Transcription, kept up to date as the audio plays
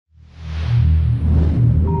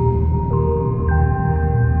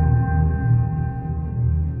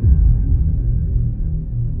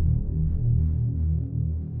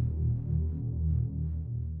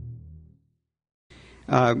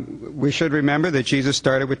we should remember that Jesus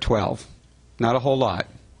started with 12, not a whole lot,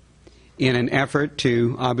 in an effort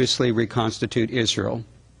to obviously reconstitute Israel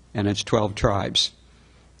and its 12 tribes.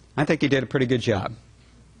 I think he did a pretty good job,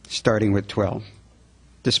 starting with 12,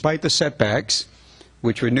 despite the setbacks,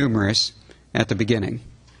 which were numerous at the beginning.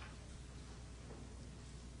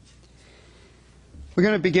 We're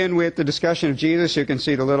going to begin with the discussion of Jesus. You can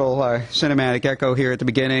see the little cinematic echo here at the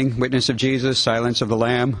beginning. Witness of Jesus, silence of the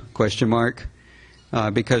Lamb, question mark.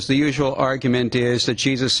 Because the usual argument is that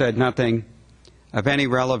Jesus said nothing of any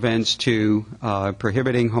relevance to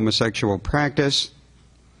prohibiting homosexual practice.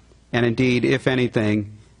 And indeed, if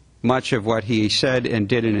anything, much of what he said and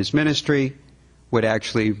did in his ministry would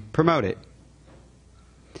actually promote it.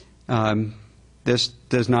 This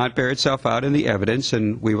does not bear itself out in the evidence,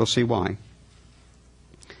 and we will see why.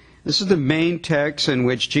 This is the main text in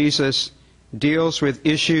which Jesus deals with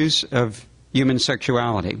issues of human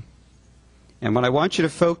sexuality. And what I want you to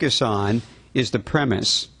focus on is the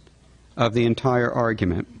premise of the entire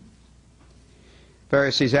argument.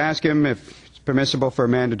 Pharisees asked him if it's permissible for a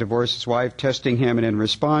man to divorce his wife, testing him, and in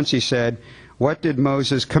response he said, "What did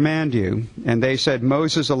Moses command you?" And they said,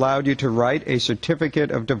 "Moses allowed you to write a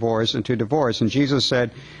certificate of divorce and to divorce." And Jesus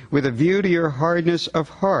said, "With a view to your hardness of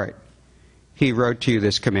heart, he wrote to you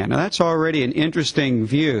this command." Now that's already an interesting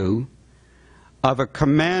view of a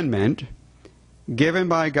commandment given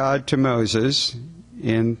by God to Moses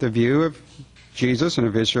in the view of Jesus and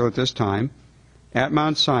of Israel at this time at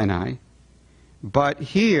Mount Sinai. But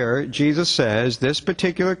here Jesus says this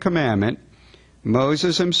particular commandment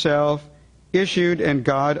Moses himself issued and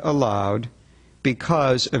God allowed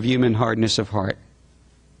because of human hardness of heart.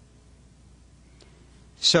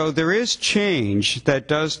 So there is change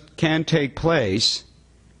that can take place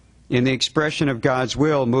in the expression of God's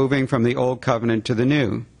will moving from the Old Covenant to the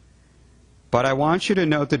New. But I want you to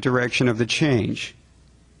note the direction of the change.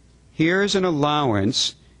 Here is an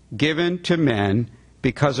allowance given to men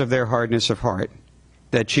because of their hardness of heart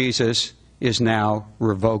that Jesus is now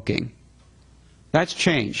revoking. That's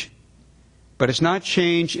change. But it's not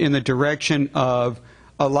change in the direction of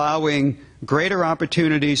allowing greater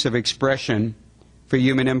opportunities of expression for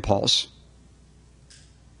human impulse,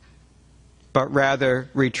 but rather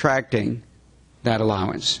retracting that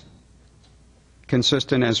allowance.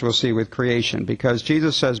 Consistent, as we'll see, with creation. Because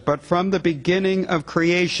Jesus says, but from the beginning of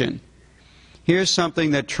creation, here's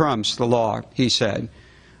something that trumps the law, he said.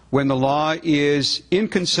 When the law is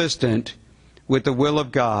inconsistent with the will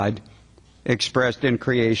of God expressed in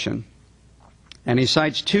creation. And he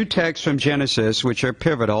cites two texts from Genesis which are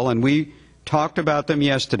pivotal, and we talked about them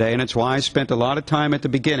yesterday, and it's why I spent a lot of time at the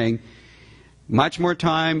beginning, much more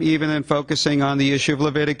time even than focusing on the issue of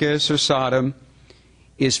Leviticus or Sodom,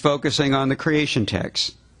 is focusing on the creation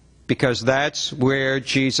text, because that's where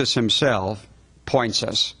Jesus himself points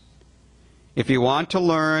us. If you want to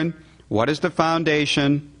learn what is the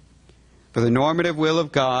foundation for the normative will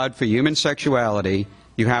of God for human sexuality,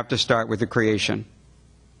 you have to start with the creation.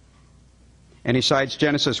 And he cites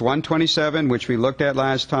Genesis 1:27, which we looked at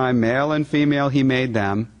last time, male and female he made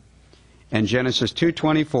them. And Genesis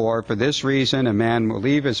 2:24, for this reason a man will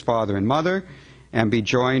leave his father and mother and be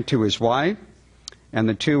joined to his wife, and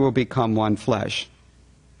the two will become one flesh.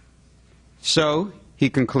 So, he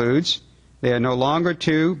concludes, they are no longer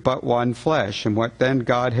two, but one flesh. And what then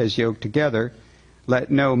God has yoked together,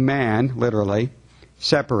 let no man, literally,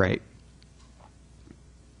 separate.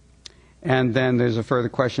 And then there's a further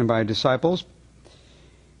question by disciples.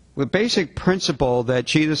 The basic principle that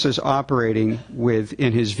Jesus is operating with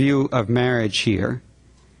in his view of marriage here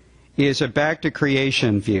is a back to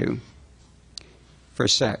creation view for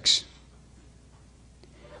sex.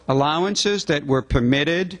 Allowances that were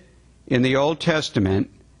permitted in the Old Testament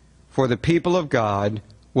for the people of God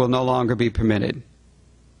will no longer be permitted,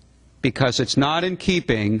 because it's not in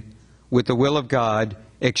keeping with the will of God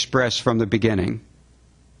expressed from the beginning.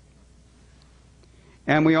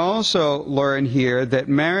 And we also learn here that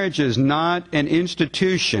marriage is not an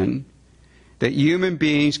institution that human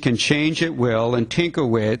beings can change at will and tinker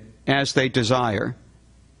with as they desire,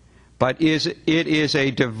 but it is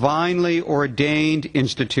a divinely ordained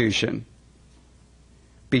institution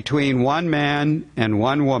between one man and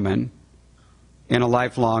one woman in a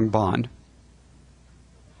lifelong bond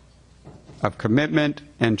of commitment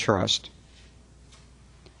and trust.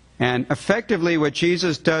 And effectively what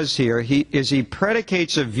Jesus does here is he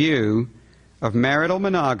predicates a view of marital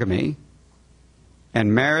monogamy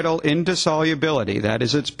and marital indissolubility, that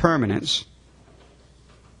is its permanence,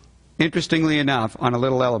 interestingly enough, on a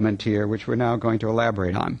little element here, which we're now going to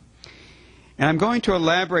elaborate on. And I'm going to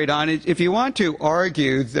elaborate on it. If you want to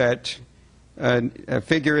argue that a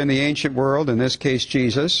figure in the ancient world, in this case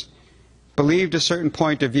Jesus, believed a certain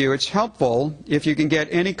point of view, it's helpful if you can get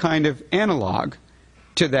any kind of analog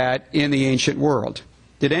to that in the ancient world.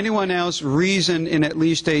 Did anyone else reason in at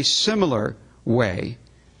least a similar way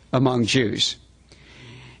among Jews?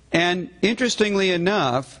 And interestingly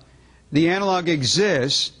enough, the analog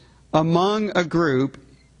exists among a group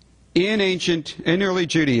in early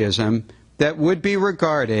Judaism that would be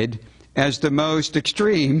regarded as the most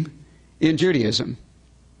extreme in Judaism.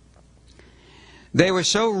 They were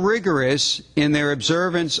so rigorous in their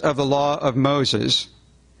observance of the law of Moses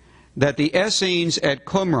that the Essenes at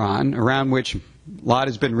Qumran, around which a lot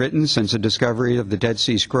has been written since the discovery of the Dead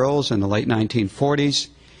Sea Scrolls in the late 1940s,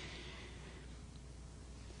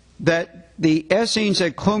 that the Essenes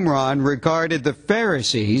at Qumran regarded the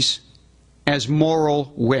Pharisees as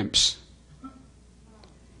moral wimps,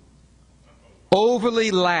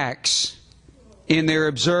 overly lax in their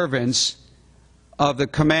observance of the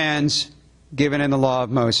commands given in the law of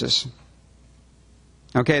Moses.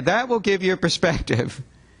 Okay, that will give you a perspective.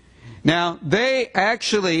 Now, they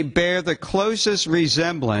actually bear the closest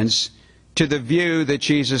resemblance to the view that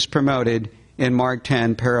Jesus promoted in Mark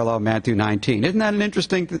 10, parallel Matthew 19. Isn't that an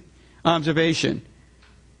interesting observation?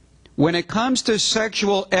 When it comes to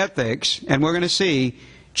sexual ethics, and we're going to see,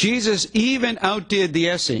 Jesus even outdid the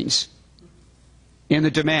Essenes in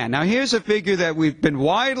the demand. Now, here's a figure that we've been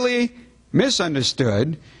widely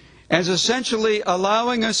misunderstood as essentially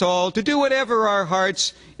allowing us all to do whatever our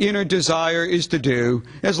heart's inner desire is to do,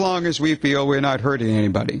 as long as we feel we're not hurting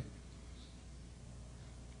anybody.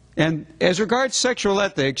 And as regards sexual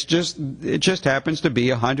ethics, it just happens to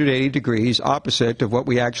be 180 degrees opposite of what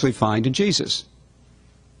we actually find in Jesus.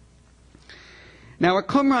 Now, what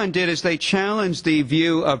Qumran did is they challenged the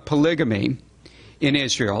view of polygamy in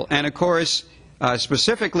Israel. And of course,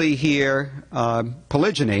 specifically here,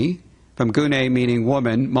 polygyny, from gune meaning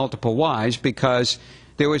woman, multiple wives, because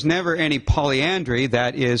there was never any polyandry,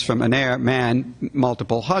 that is from aner, man,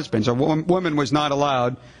 multiple husbands. A woman was not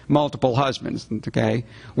allowed multiple husbands. Okay?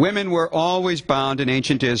 Women were always bound in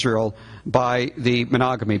ancient Israel by the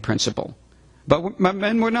monogamy principle. But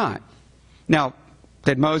men were not. Now,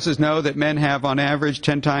 did Moses know that men have on average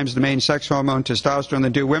 10 times the main sex hormone testosterone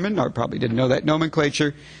than do women? No, probably didn't know that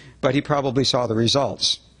nomenclature, but he probably saw the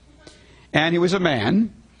results. And he was a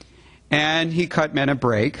man, and he cut men a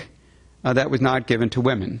break that was not given to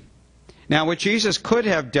women. Now, what Jesus could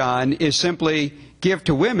have done is simply give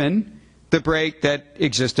to women the break that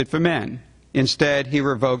existed for men. Instead, he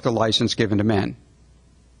revoked the license given to men.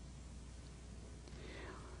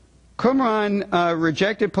 Qumran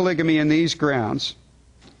rejected polygamy on these grounds.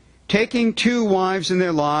 Taking two wives in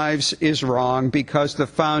their lives is wrong because the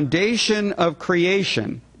foundation of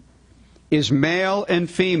creation is male and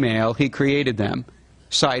female. He created them,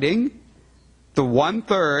 citing the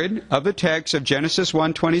 1/3 of the text of Genesis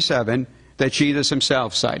 1:27 that Jesus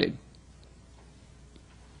himself cited.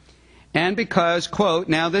 And because, quote,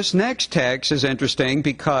 now this next text is interesting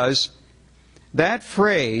because that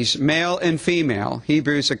phrase, male and female,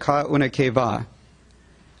 Hebrew zakah unakeva,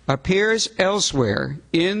 appears elsewhere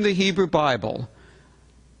in the Hebrew Bible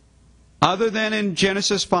other than in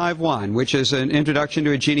Genesis 5:1, which is an introduction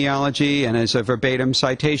to a genealogy and is a verbatim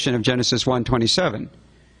citation of Genesis 1:27.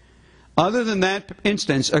 Other than that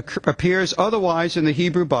instance, appears otherwise in the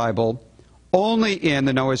Hebrew Bible only in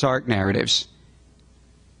the Noah's Ark narratives.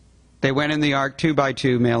 They went in the ark 2 by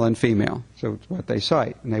 2, male and female. So it's what they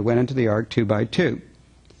cite. And they went into the ark 2 by 2.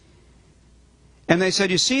 And they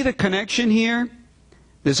said, you see the connection here?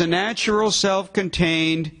 There's a natural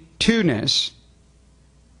self-contained two-ness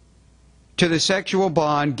to the sexual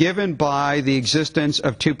bond given by the existence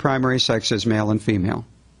of two primary sexes, male and female.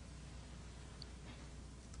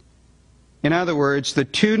 In other words, the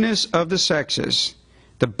two-ness of the sexes,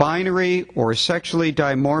 the binary or sexually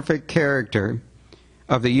dimorphic character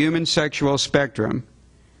of the human sexual spectrum,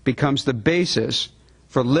 becomes the basis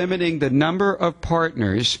for limiting the number of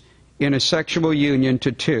partners in a sexual union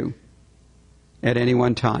to 2 at any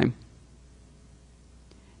one time.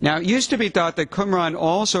 Now, it used to be thought that Qumran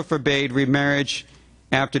also forbade remarriage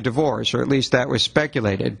after divorce, or at least that was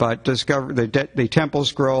speculated, but the Temple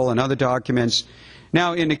Scroll and other documents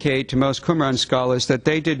now indicate to most Qumran scholars that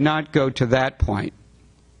they did not go to that point.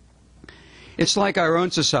 It's like our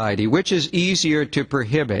own society. Which is easier to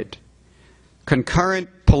prohibit? Concurrent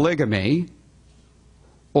polygamy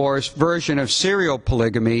or a version of serial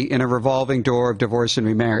polygamy in a revolving door of divorce and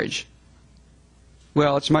remarriage?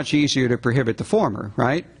 Well, it's much easier to prohibit the former,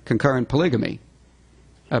 right? Concurrent polygamy.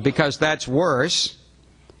 Because that's worse,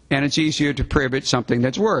 and it's easier to prohibit something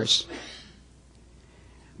that's worse.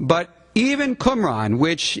 But even Qumran,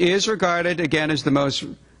 which is regarded, again, as the most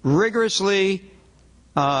rigorously,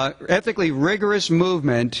 ethically rigorous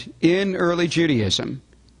movement in early Judaism,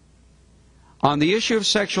 on the issue of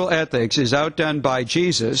sexual ethics is outdone by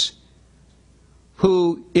Jesus,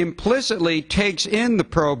 who implicitly takes in the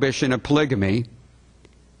prohibition of polygamy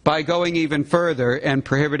by going even further and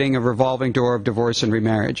prohibiting a revolving door of divorce and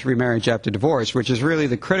remarriage after divorce, which is really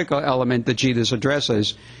the critical element that Jesus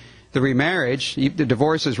addresses. The remarriage, the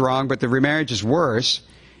divorce is wrong, but the remarriage is worse,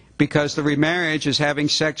 because the remarriage is having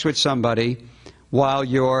sex with somebody while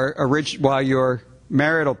your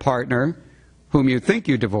marital partner, whom you think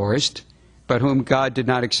you divorced, but whom God did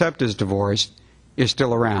not accept as divorced, is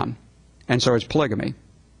still around. And so it's polygamy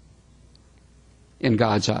in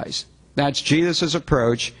God's eyes. That's Jesus'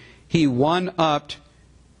 approach. He one-upped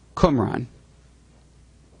Qumran.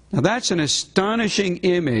 Now that's an astonishing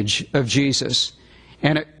image of Jesus,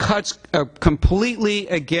 and it cuts completely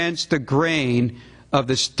against the grain of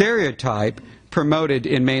the stereotype promoted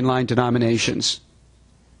in mainline denominations.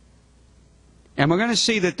 And we're going to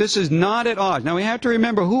see that this is not at odds. Now we have to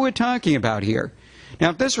remember who we're talking about here. Now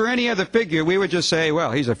if this were any other figure, we would just say,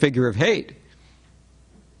 well, he's a figure of hate.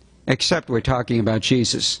 Except we're talking about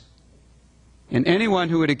Jesus. And anyone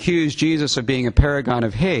who would accuse Jesus of being a paragon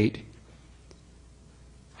of hate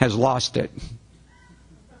has lost it.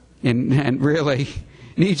 And really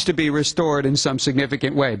needs to be restored in some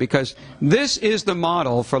significant way, because this is the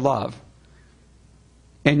model for love.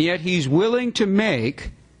 And yet he's willing to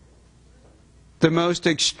make the most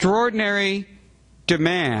extraordinary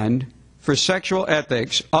demand for sexual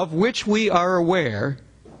ethics of which we are aware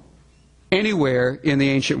anywhere in the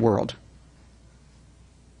ancient world.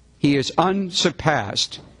 He is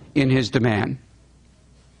unsurpassed in his demand.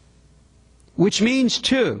 Which means,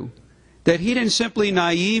 too, that he didn't simply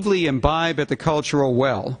naively imbibe at the cultural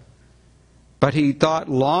well, but he thought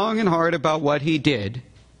long and hard about what he did,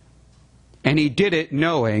 and he did it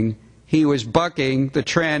knowing he was bucking the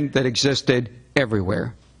trend that existed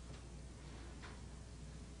everywhere.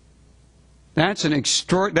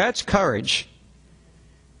 That's courage.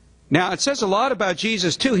 Now, it says a lot about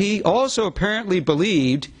Jesus, too. He also apparently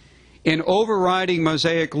believed in overriding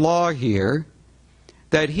Mosaic law here,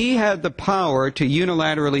 that he had the power to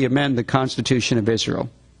unilaterally amend the Constitution of Israel,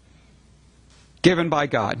 given by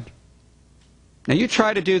God. Now, you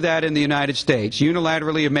try to do that in the United States,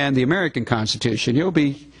 unilaterally amend the American Constitution,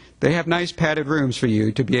 they have nice padded rooms for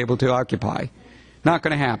you to be able to occupy. Not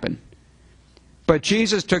going to happen. But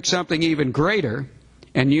Jesus took something even greater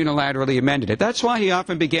and unilaterally amended it. That's why he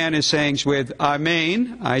often began his sayings with,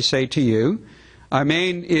 Amen, I say to you.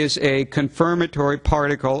 Amen is a confirmatory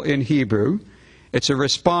particle in Hebrew. It's a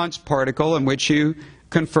response particle in which you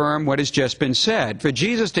confirm what has just been said. For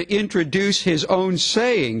Jesus to introduce his own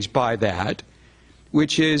sayings by that,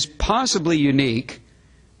 which is possibly unique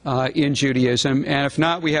in Judaism, and if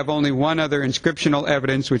not, we have only one other inscriptional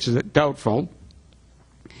evidence, which is doubtful.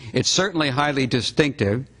 It's certainly highly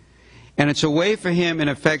distinctive, and it's a way for him, in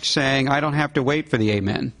effect, saying, I don't have to wait for the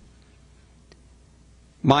amen.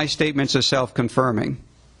 My statements are self-confirming.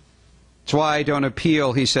 That's why I don't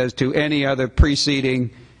appeal, he says, to any other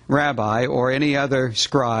preceding rabbi or any other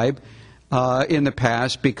scribe in the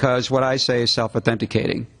past, because what I say is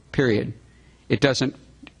self-authenticating, period.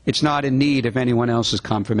 It's not in need of anyone else's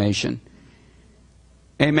confirmation.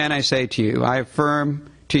 Amen, I say to you. I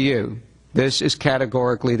affirm to you, this is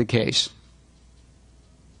categorically the case.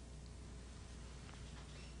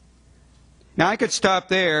 Now, I could stop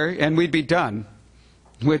there and we'd be done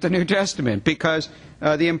with the New Testament, because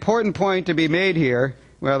the important point to be made here,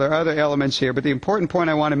 well, there are other elements here, but the important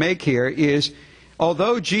point I want to make here is,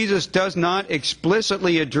 although Jesus does not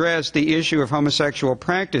explicitly address the issue of homosexual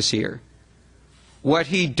practice here, what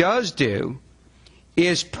he does do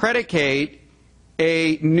is predicate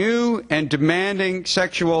a new and demanding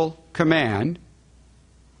sexual command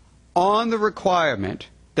on the requirement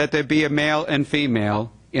that there be a male and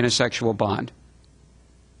female in a sexual bond.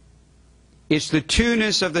 It's the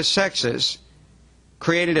two-ness of the sexes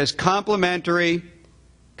created as complementary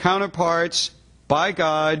counterparts by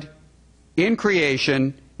God in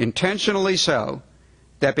creation, intentionally so,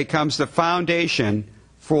 that becomes the foundation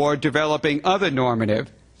for developing other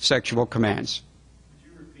normative sexual commands.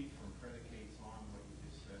 Could you repeat from predicates on what you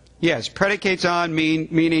just said? Yes, predicates on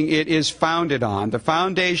meaning it is founded on. The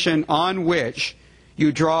foundation on which you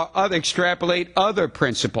extrapolate other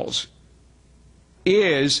principles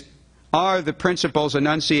are the principles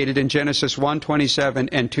enunciated in Genesis 1:27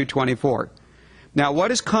 and 2:24. Now,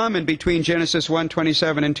 what is common between Genesis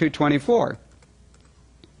 1:27 and 2:24?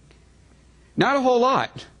 Not a whole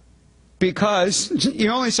lot, because he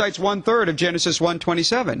only cites 1/3 of Genesis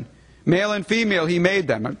 1:27. Male and female, he made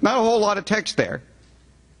them. Not a whole lot of text there.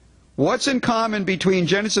 What's in common between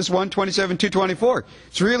Genesis 1:27 and 2:24?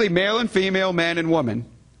 It's really male and female, man and woman.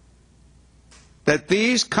 That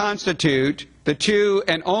these constitute the two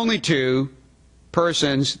and only two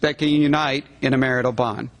persons that can unite in a marital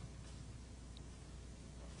bond.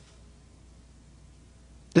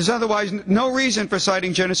 There's otherwise no reason for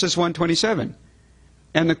citing Genesis 1:27.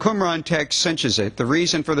 And the Qumran text cinches it. The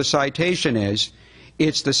reason for the citation is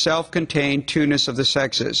it's the self-contained two-ness of the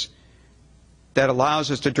sexes that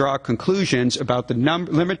allows us to draw conclusions about the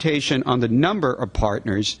limitation on the number of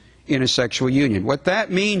partners in a sexual union. What that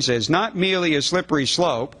means is not merely a slippery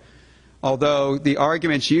slope, although the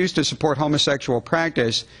arguments used to support homosexual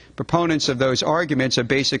practice, proponents of those arguments are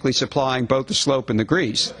basically supplying both the slope and the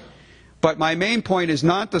grease. But my main point is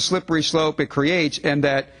not the slippery slope it creates, and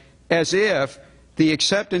that as if the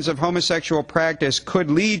acceptance of homosexual practice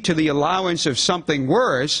could lead to the allowance of something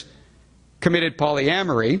worse, committed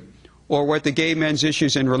polyamory, or what the Gay Men's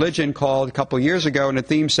Issues in Religion called a couple years ago in a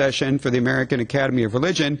theme session for the American Academy of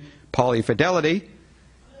Religion, polyfidelity,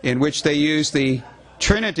 in which they used the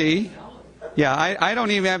Trinity. Yeah, I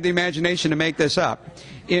don't even have the imagination to make this up.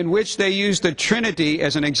 In which they used the Trinity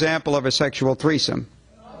as an example of a sexual threesome.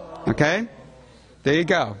 Okay? There you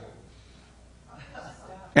go.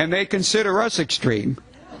 And they consider us extreme.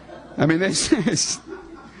 I mean, this is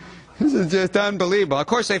just unbelievable. Of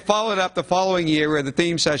course, they followed up the following year with a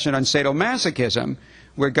theme session on sadomasochism,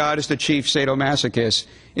 where God is the chief sadomasochist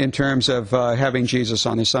in terms of having Jesus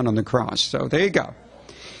on his son on the cross. So there you go.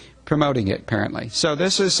 Promoting it, apparently. So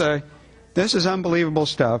this is unbelievable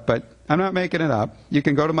stuff, but I'm not making it up. You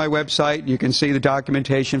can go to my website. You can see the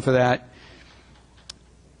documentation for that.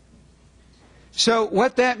 So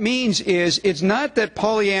what that means is it's not that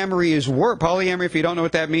polyamory is worse. Polyamory, if you don't know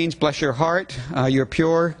what that means, bless your heart. You're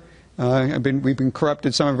pure. We've been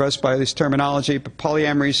corrupted, some of us, by this terminology. But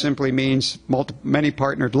polyamory simply means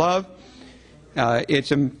many-partnered love. It's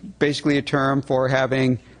basically a term for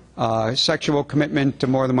having sexual commitment to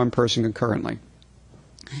more than one person concurrently.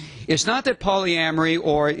 It's not that polyamory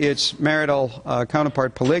or its marital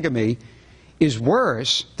counterpart polygamy is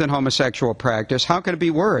worse than homosexual practice. How can it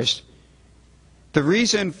be worse? The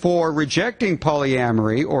reason for rejecting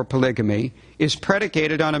polyamory or polygamy is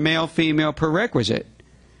predicated on a male-female prerequisite.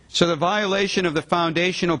 So the violation of the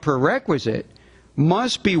foundational prerequisite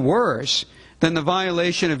must be worse than the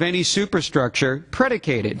violation of any superstructure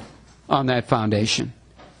predicated on that foundation.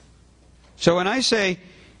 So when I say,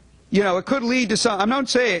 you know, it could lead to I'm not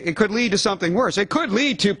saying it could lead to something worse. It could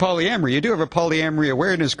lead to polyamory. You do have a polyamory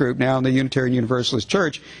awareness group now in the Unitarian Universalist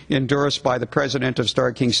Church, endorsed by the president of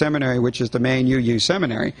Star King Seminary, which is the main UU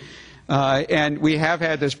seminary. And we have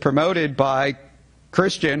had this promoted by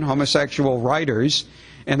Christian homosexual writers.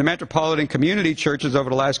 And the Metropolitan Community Churches over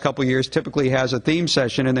the last couple of years typically has a theme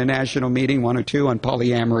session in their national meeting, 1 or 2, on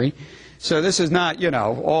polyamory. So this is not, you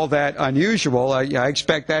know, all that unusual. I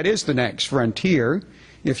expect that is the next frontier,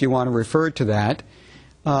 if you want to refer to that.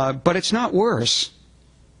 But it's not worse.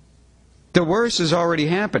 The worse is already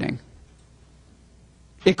happening.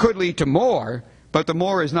 It could lead to more, but the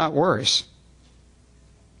more is not worse.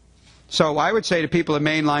 So I would say to people in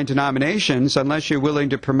mainline denominations, unless you're willing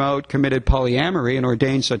to promote committed polyamory and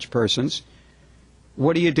ordain such persons,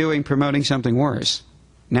 what are you doing promoting something worse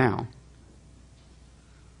now?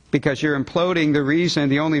 Because you're imploding the reason,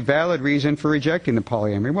 the only valid reason for rejecting the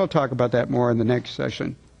polyamory. We'll talk about that more in the next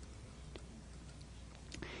session.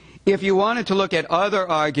 If you wanted to look at other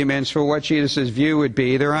arguments for what Jesus' view would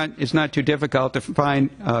be, it's not too difficult to find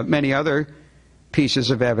many other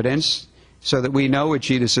pieces of evidence so that we know what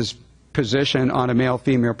Jesus' position on a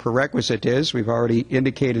male-female prerequisite is. We've already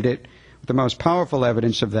indicated it with the most powerful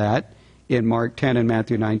evidence of that in Mark 10 and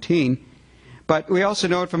Matthew 19. But we also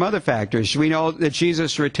know it from other factors. We know that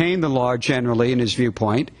Jesus retained the law generally in his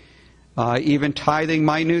viewpoint, even tithing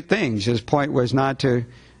minute things. His point was not to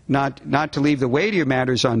leave the weightier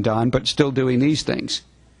matters undone, but still doing these things.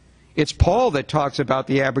 It's Paul that talks about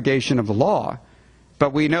the abrogation of the law.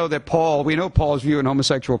 But we know that Paul's view in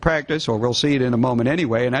homosexual practice, or we'll see it in a moment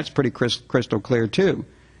anyway, and that's pretty crystal clear too.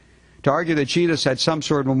 To argue that Jesus had some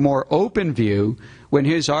sort of a more open view when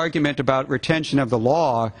his argument about retention of the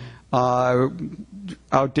law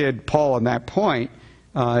outdid Paul on that point,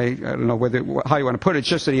 I don't know how you want to put it. It's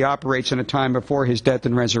just that he operates in a time before his death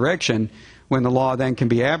and resurrection when the law then can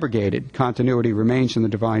be abrogated. Continuity remains in the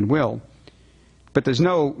divine will. But there's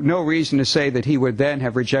no reason to say that he would then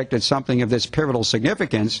have rejected something of this pivotal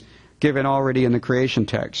significance given already in the creation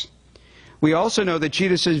text. We also know that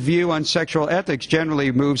Jesus' view on sexual ethics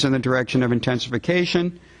generally moves in the direction of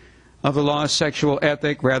intensification of the law's sexual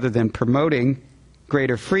ethic rather than promoting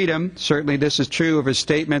greater freedom. Certainly this is true of his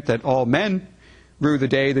statement that all men rue the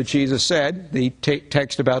day that Jesus said, the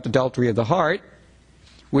text about adultery of the heart,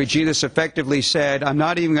 where Jesus effectively said, I'm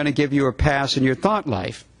not even going to give you a pass in your thought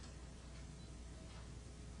life.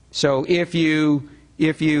 So if you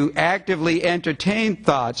actively entertain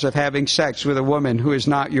thoughts of having sex with a woman who is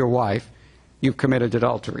not your wife, you've committed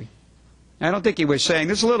adultery. I don't think he was saying,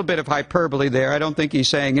 there's a little bit of hyperbole there, I don't think he's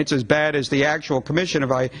saying it's as bad as the actual commission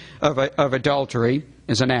of adultery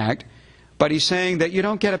as an act, but he's saying that you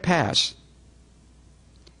don't get a pass.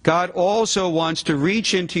 God also wants to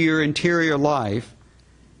reach into your interior life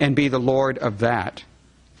and be the Lord of that.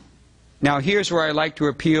 Now here's where I like to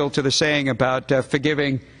appeal to the saying about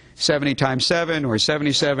forgiving 70 times 7 or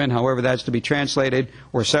 77, however that's to be translated,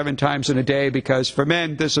 or 7 times in a day, because for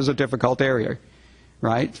men this is a difficult area,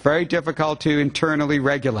 right? It's very difficult to internally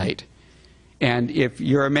regulate. And if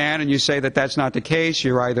you're a man and you say that that's not the case,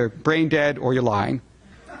 you're either brain dead or you're lying.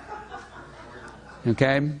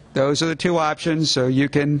 Okay? Those are the two options, so you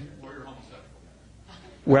can...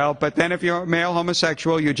 Well, but then if you're a male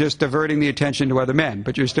homosexual, you're just diverting the attention to other men.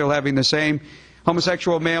 But you're still having the same...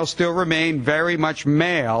 Homosexual males still remain very much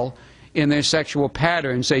male in their sexual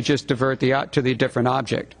patterns. They just divert to the different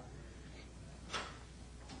object.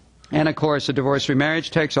 And of course, the divorce remarriage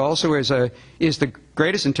text also is the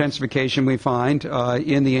greatest intensification we find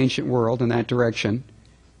in the ancient world in that direction.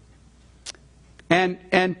 And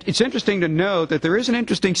it's interesting to note that there is an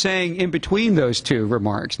interesting saying in between those two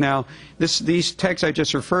remarks. Now, these texts I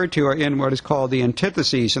just referred to are in what is called the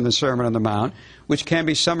antitheses in the Sermon on the Mount, which can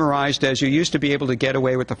be summarized as you used to be able to get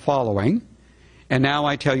away with the following, and now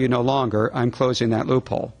I tell you no longer, I'm closing that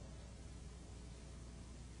loophole.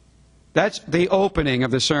 That's the opening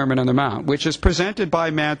of the Sermon on the Mount, which is presented by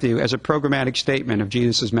Matthew as a programmatic statement of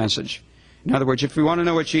Jesus' message. In other words, if we want to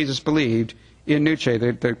know what Jesus believed, in Nuce,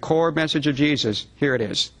 the core message of Jesus, here it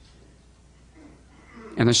is.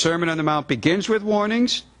 And the Sermon on the Mount begins with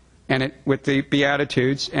warnings, and with the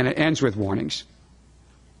Beatitudes, and it ends with warnings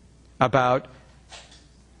about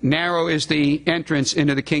narrow is the entrance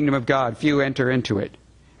into the kingdom of God, few enter into it.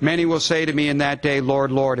 Many will say to me in that day,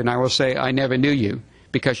 Lord, Lord, and I will say, I never knew you,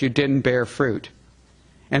 because you didn't bear fruit.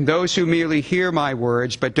 And those who merely hear my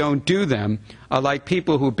words but don't do them are like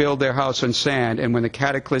people who build their house on sand, and when the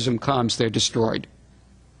cataclysm comes, they're destroyed.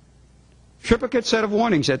 Triplicate set of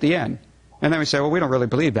warnings at the end. And then we say, well, we don't really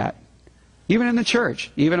believe that. Even in the church,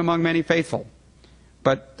 even among many faithful.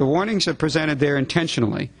 But the warnings are presented there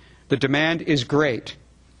intentionally. The demand is great.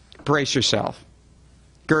 Brace yourself.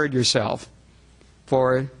 Gird yourself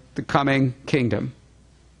for the coming kingdom.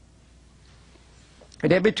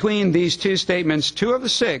 And in between these two statements, 2 of the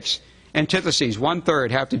 6 antitheses, 1/3,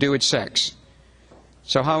 have to do with sex.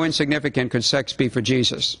 So how insignificant could sex be for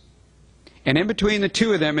Jesus? And in between the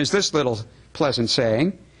 2 of them is this little pleasant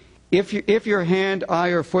saying, if your hand, eye,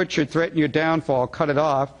 or foot should threaten your downfall, cut it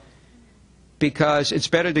off, because it's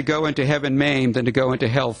better to go into heaven maimed than to go into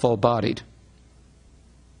hell full-bodied.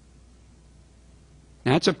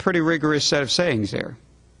 Now, that's a pretty rigorous set of sayings there.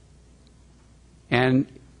 And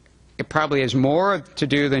it probably has more to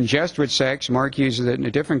do than just with sex. Mark uses it in a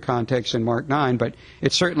different context in Mark 9, but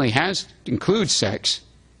it certainly includes sex,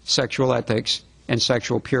 sexual ethics, and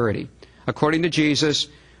sexual purity. According to Jesus,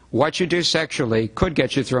 what you do sexually could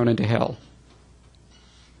get you thrown into hell.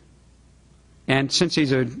 And since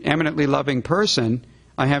he's an eminently loving person,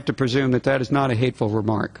 I have to presume that that is not a hateful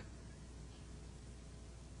remark.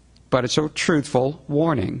 But it's a truthful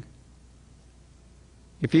warning.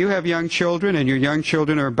 If you have young children and your young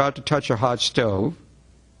children are about to touch a hot stove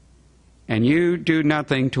and you do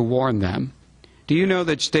nothing to warn them, do you know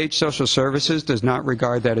that state social services does not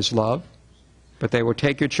regard that as love? But they will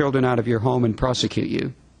take your children out of your home and prosecute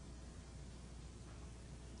you.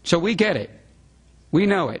 So we get it. We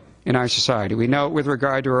know it in our society. We know it with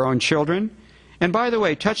regard to our own children. And by the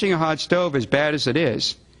way, touching a hot stove, as bad as it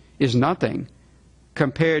is nothing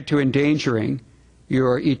compared to endangering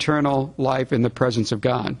your eternal life in the presence of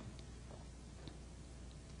God.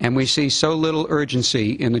 And we see so little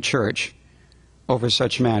urgency in the church over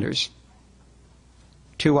such matters.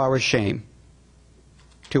 To our shame.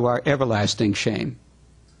 To our everlasting shame.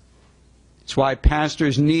 It's why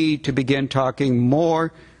pastors need to begin talking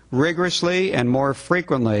more rigorously and more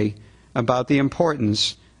frequently about the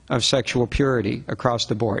importance of sexual purity across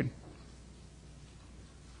the board.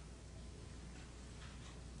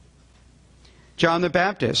 John the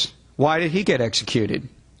Baptist, why did he get executed?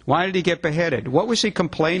 Why did he get beheaded? What was he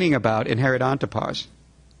complaining about in Herod Antipas?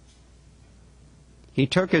 He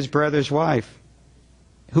took his brother's wife,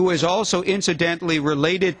 who was also incidentally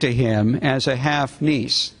related to him as a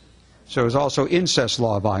half-niece. So it was also incest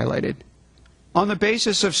law violated. on the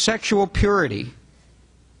basis of sexual purity,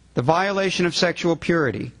 the violation of sexual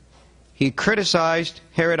purity. He criticized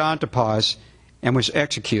Herod Antipas and was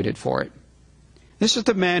executed for it. This is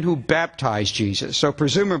the man who baptized Jesus. So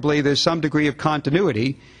presumably there's some degree of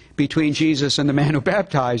continuity between Jesus and the man who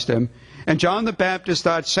baptized him. And John the Baptist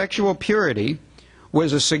thought sexual purity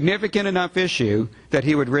was a significant enough issue that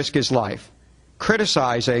he would risk his life,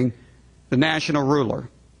 criticizing the national ruler,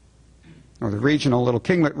 or the regional little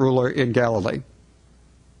kinglet ruler in Galilee.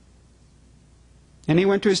 And he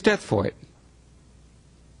went to his death for it.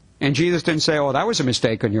 And Jesus didn't say, oh, that was a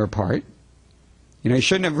mistake on your part. You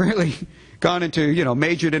shouldn't have really gone into,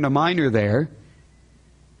 majored in a minor there.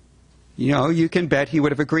 You can bet he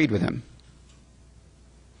would have agreed with him.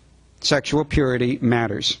 Sexual purity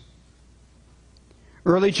matters.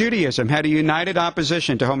 Early Judaism had a united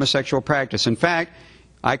opposition to homosexual practice. In fact,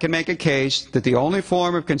 I can make a case that the only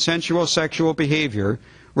form of consensual sexual behavior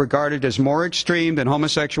regarded as more extreme than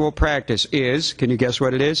homosexual practice is, can you guess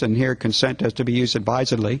what it is? And here consent has to be used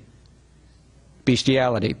advisedly.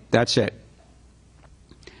 Bestiality. That's it.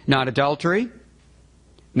 Not adultery,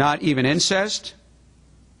 not even incest,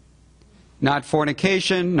 not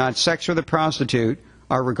fornication, not sex with a prostitute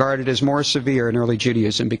are regarded as more severe in early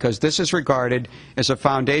Judaism because this is regarded as a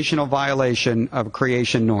foundational violation of a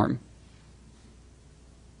creation norm.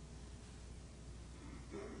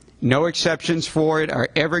 No exceptions for it are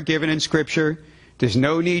ever given in Scripture. There's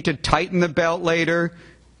no need to tighten the belt later.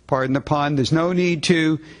 Pardon the pun. There's no need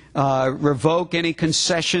to revoke any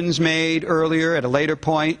concessions made earlier at a later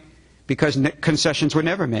point because concessions were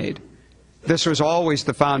never made. This was always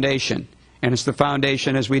the foundation. And it's the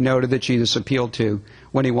foundation, as we noted, that Jesus appealed to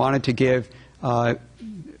when he wanted to give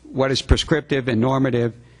what is prescriptive and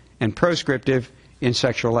normative and proscriptive in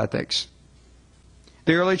sexual ethics.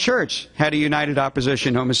 The early church had a united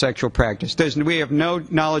opposition to homosexual practice. We have no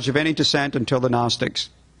knowledge of any dissent until the Gnostics,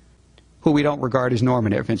 who we don't regard as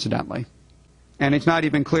normative, incidentally. And it's not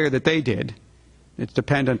even clear that they did. It's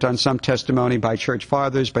dependent on some testimony by church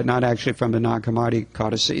fathers, but not actually from the Nag Hammadi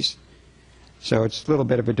codices. So it's a little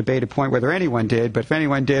bit of a debated point whether anyone did, but if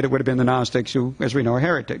anyone did, it would have been the Gnostics, who, as we know, are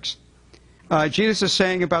heretics. Jesus is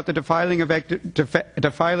saying about the defiling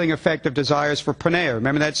effect of desires for porneia.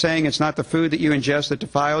 Remember that saying, it's not the food that you ingest that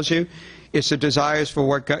defiles you, it's the desires for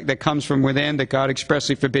what that comes from within that God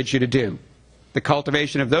expressly forbids you to do. The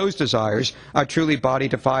cultivation of those desires are truly body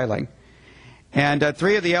defiling. And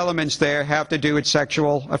three of the elements there have to do with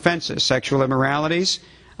sexual offenses, sexual immoralities,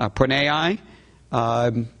 porneia,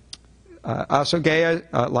 asogeia,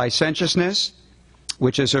 licentiousness,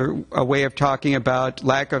 which is a way of talking about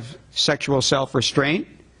lack of sexual self-restraint,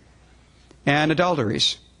 and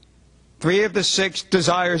adulteries. Three of the six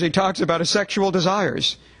desires he talks about are sexual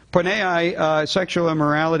desires. Porneia, sexual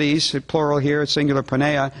immoralities, plural here, singular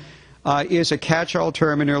porneia, is a catch-all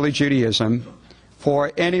term in early Judaism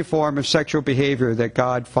for any form of sexual behavior that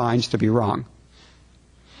God finds to be wrong.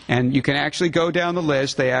 And you can actually go down the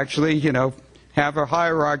list. They actually, have a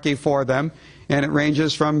hierarchy for them, and it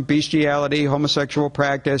ranges from bestiality, homosexual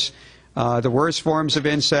practice, the worst forms of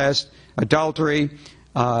incest, adultery,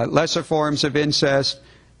 lesser forms of incest,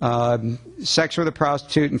 sex with a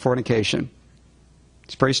prostitute, and fornication.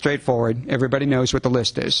 It's pretty straightforward. Everybody knows what the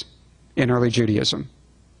list is in early Judaism.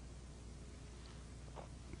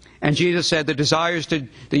 And Jesus said the desires that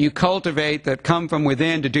you cultivate that come from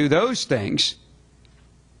within to do those things,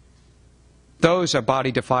 those are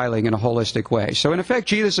body defiling in a holistic way. So in effect,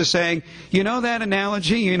 Jesus is saying, that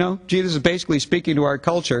analogy, Jesus is basically speaking to our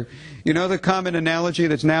culture. The common analogy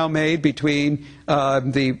that's now made between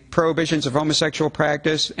the prohibitions of homosexual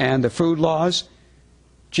practice and the food laws?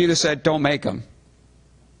 Jesus said, don't make them.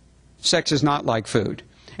 Sex is not like food.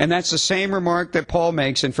 And that's the same remark that Paul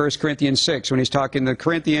makes in 1 Corinthians 6 when he's talking to the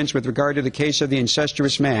Corinthians with regard to the case of the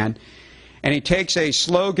incestuous man. And he takes a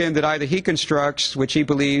slogan that either he constructs, which he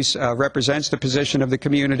believes represents the position of the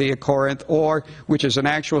community at Corinth, or which is an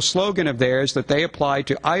actual slogan of theirs that they apply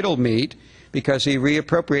to idol meat, because he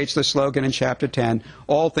reappropriates the slogan in chapter 10,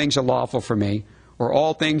 all things are lawful for me, or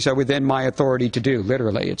all things are within my authority to do,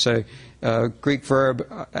 literally. It's a Greek verb,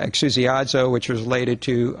 exousiazo, which was related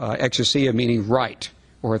to exousia, meaning right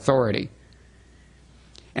or authority.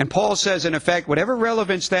 And Paul says, in effect, whatever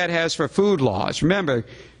relevance that has for food laws, remember,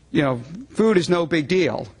 food is no big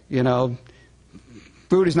deal.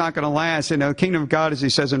 Food is not going to last. The kingdom of God, as he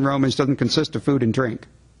says in Romans, doesn't consist of food and drink,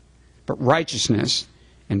 but righteousness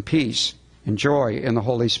and peace and joy in the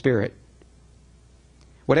Holy Spirit.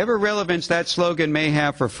 Whatever relevance that slogan may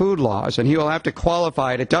have for food laws, and he will have to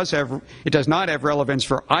qualify it, it does not have relevance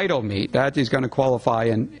for idol meat. That he's going to qualify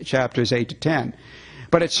in chapters 8 to 10.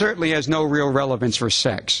 But it certainly has no real relevance for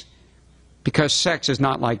sex. because sex is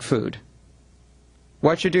not like food.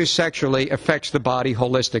 What you do sexually affects the body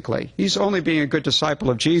holistically. He's only being a good disciple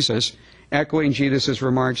of Jesus, echoing Jesus'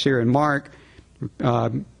 remarks here in Mark,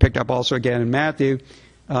 picked up also again in Matthew,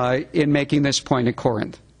 in making this point at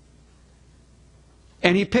Corinth.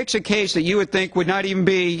 And he picks a case that you would think would not even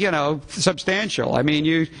be, substantial. I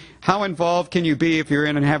mean, how involved can you be if you're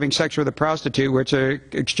in and having sex with a prostitute, where it's an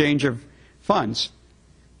exchange of funds?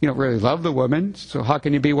 You don't really love the woman, so how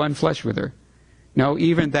can you be one flesh with her? No,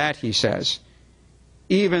 even that, he says,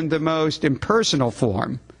 even the most impersonal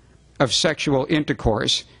form of sexual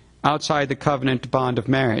intercourse outside the covenant bond of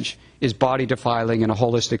marriage is body defiling in a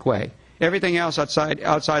holistic way. Everything else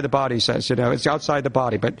outside the body says, it's outside the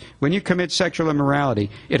body. But when you commit sexual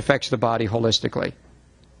immorality, it affects the body holistically.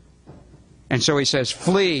 And so he says,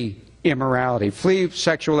 flee immorality, flee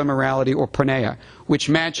sexual immorality or porneia, which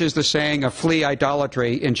matches the saying of flee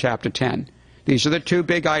idolatry in chapter 10. These are the two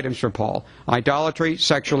big items for Paul: idolatry,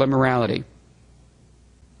 sexual immorality.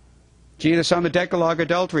 Jesus on the Decalogue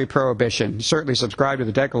adultery prohibition. Certainly subscribe to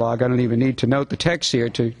the Decalogue. I don't even need to note the text here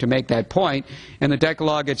to make that point. And the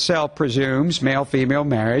Decalogue itself presumes male-female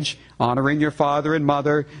marriage, honoring your father and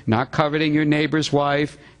mother, not coveting your neighbor's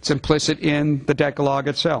wife. It's implicit in the Decalogue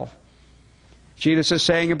itself. Jesus is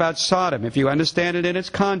saying about Sodom, if you understand it in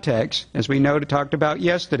its context, as we talked about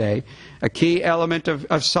yesterday, a key element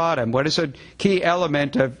of Sodom. What is a key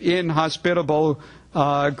element of inhospitable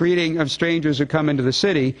greeting of strangers who come into the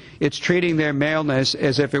city? It's treating their maleness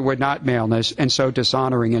as if it were not maleness, and so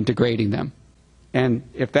dishonoring and degrading them. And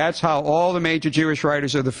if that's how all the major Jewish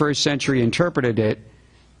writers of the first century interpreted it,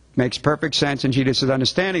 makes perfect sense in Jesus'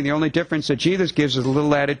 understanding. The only difference that Jesus gives is a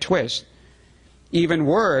little added twist. Even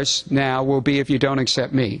worse now will be if you don't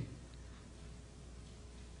accept me.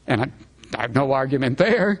 And I have no argument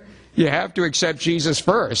there. You have to accept Jesus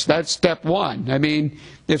first. That's step one. I mean,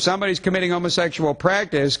 if somebody's committing homosexual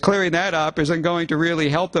practice, clearing that up isn't going to really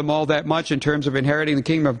help them all that much in terms of inheriting the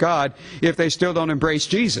kingdom of God if they still don't embrace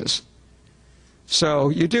Jesus. So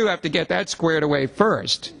you do have to get that squared away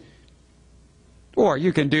first. Or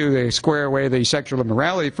you can square away the sexual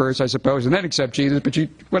immorality first, I suppose, and then accept Jesus, but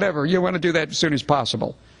whatever, you want to do that as soon as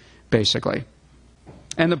possible, basically.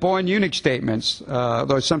 And the born eunuch statements,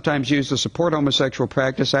 though sometimes used to support homosexual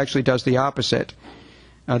practice, actually does the opposite.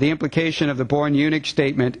 The implication of the born eunuch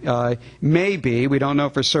statement may be, we don't know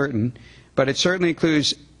for certain, but it certainly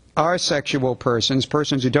includes asexual persons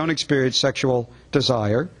who don't experience sexual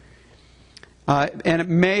desire. And it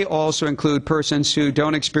may also include persons who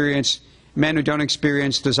don't experience, men who don't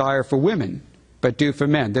experience desire for women, but do for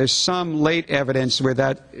men. There's some late evidence where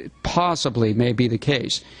that possibly may be the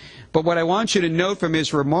case. But what I want you to note from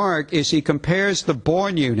his remark is he compares the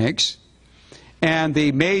born eunuchs and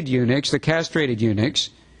the made eunuchs, the castrated eunuchs,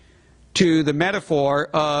 to the metaphor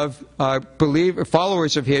of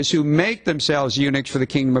followers of his who make themselves eunuchs for the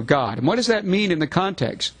kingdom of God. And what does that mean in the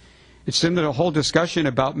context? It's in the whole discussion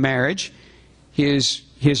about marriage, his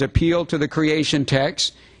appeal to the creation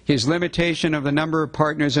text, his limitation of the number of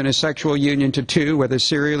partners in a sexual union to 2, whether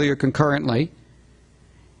serially or concurrently.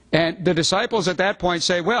 And the disciples at that point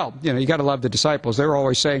say, well, you got to love the disciples. They're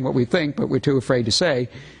always saying what we think, but we're too afraid to say.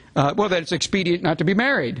 Well, that it's expedient not to be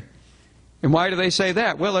married. And why do they say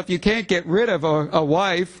that? Well, if you can't get rid of a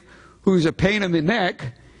wife who's a pain in the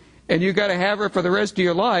neck, and you've got to have her for the rest of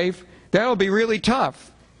your life, that'll be really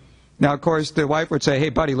tough. Now, of course, the wife would say, hey,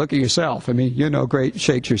 buddy, look at yourself. I mean, you're no great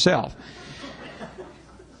shakes yourself.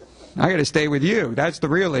 I got to stay with you. That's the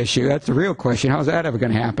real issue. That's the real question. How's that ever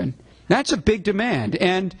going to happen? That's a big demand.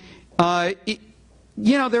 And,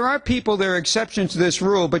 there are people, there are exceptions to this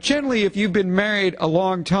rule, but generally if you've been married a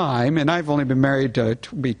long time, and I've only been married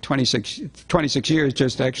 26 years,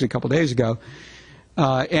 just actually a couple days ago,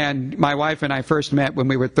 and my wife and I first met when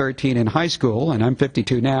we were 13 in high school, and I'm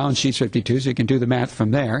 52 now, and she's 52, so you can do the math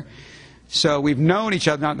from there. So we've known each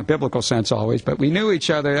other, not in the biblical sense always, but we knew each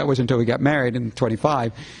other. That was until we got married in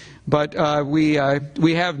 25. But we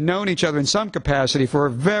have known each other in some capacity for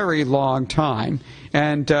a very long time.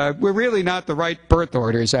 And we're really not the right birth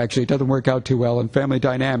orders, actually. It doesn't work out too well in family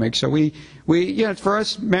dynamics. So for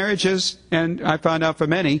us, marriage is, and I found out for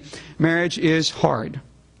many, marriage is hard.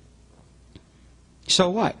 So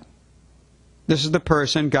what? This is the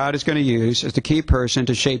person God is going to use as the key person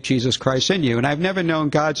to shape Jesus Christ in you. And I've never known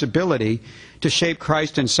God's ability to shape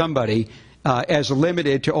Christ in somebody as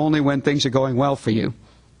limited to only when things are going well for you.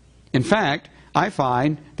 In fact, I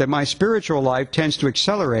find that my spiritual life tends to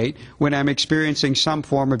accelerate when I'm experiencing some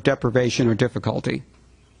form of deprivation or difficulty.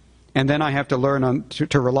 And then I have to learn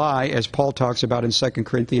to rely, as Paul talks about in 2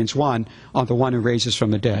 Corinthians 1, on the one who raises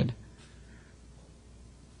from the dead.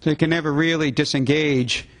 So you can never really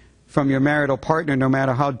disengage from your marital partner, no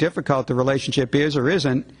matter how difficult the relationship is or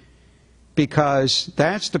isn't, because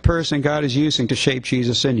that's the person God is using to shape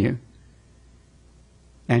Jesus in you.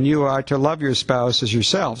 And you are to love your spouse as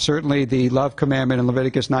yourself. Certainly the love commandment in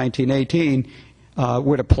Leviticus 19:18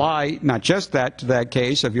 would apply not just that to that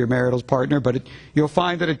case of your marital partner, but you'll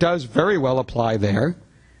find that it does very well apply there.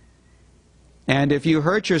 And if you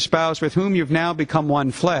hurt your spouse with whom you've now become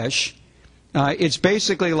one flesh, it's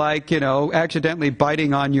basically like, accidentally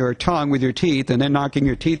biting on your tongue with your teeth and then knocking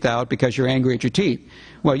your teeth out because you're angry at your teeth.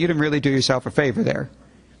 Well, you didn't really do yourself a favor there.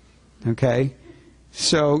 Okay?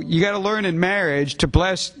 So you got to learn in marriage to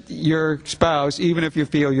bless your spouse, even if you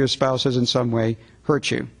feel your spouse has in some way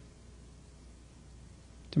hurt you.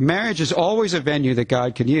 Marriage is always a venue that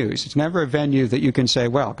God can use. It's never a venue that you can say,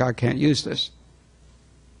 well, God can't use this.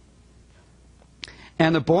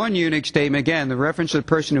 And the born eunuch statement, again, the reference to the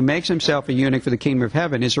person who makes himself a eunuch for the kingdom of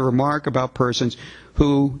heaven, is a remark about persons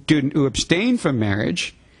who abstain from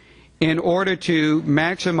marriage in order to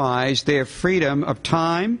maximize their freedom of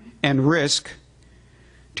time and risk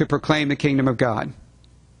to proclaim the kingdom of God.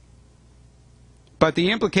 But the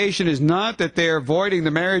implication is not that they're avoiding the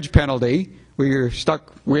marriage penalty, where you're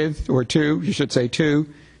stuck with, or to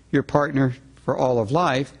your partner for all of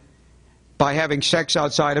life, by having sex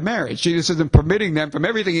outside of marriage. Jesus isn't permitting them, from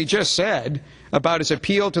everything he just said about his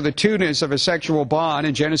appeal to the two-ness of a sexual bond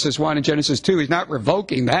in Genesis 1 and Genesis 2, he's not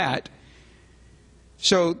revoking that.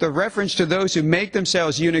 So the reference to those who make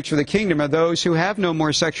themselves eunuchs for the kingdom are those who have no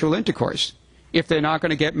more sexual intercourse, if they're not going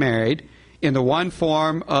to get married in the one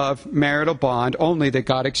form of marital bond only that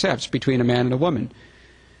God accepts between a man and a woman.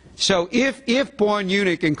 So if born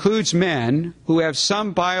eunuch includes men who have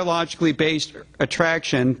some biologically based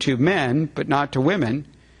attraction to men but not to women,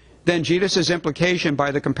 then Jesus' implication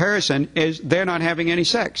by the comparison is they're not having any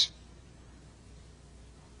sex.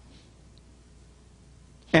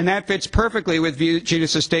 And that fits perfectly with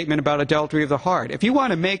Jesus' statement about adultery of the heart. If you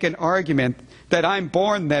want to make an argument that I'm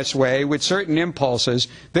born this way with certain impulses,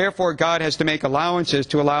 therefore God has to make allowances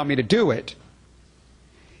to allow me to do it,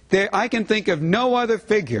 I can think of no other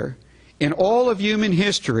figure in all of human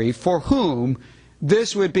history for whom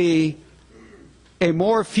this would be a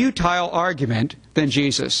more futile argument than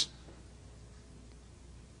Jesus.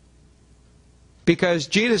 Because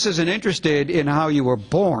Jesus isn't interested in how you were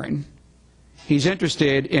born. He's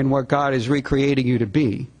interested in what God is recreating you to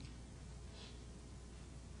be,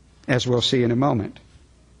 as we'll see in a moment.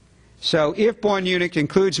 So if born eunuch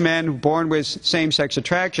includes men born with same-sex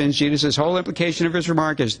attractions, Jesus' whole implication of his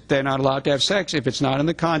remark is they're not allowed to have sex if it's not in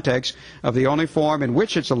the context of the only form in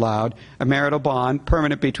which it's allowed, a marital bond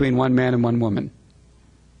permanent between one man and one woman.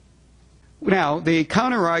 Now, the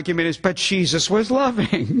counter-argument is, but Jesus was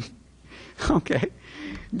loving. Okay.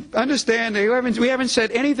 Understand, we haven't said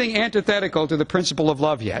anything antithetical to the principle of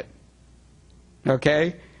love yet.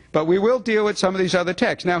 Okay? But we will deal with some of these other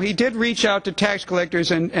texts. Now, he did reach out to tax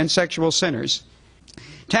collectors and sexual sinners.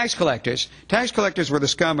 Tax collectors were the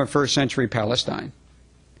scum of first century Palestine.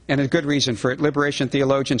 And a good reason for it. Liberation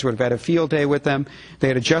theologians would have had a field day with them. They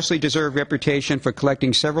had a justly deserved reputation for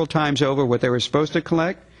collecting several times over what they were supposed to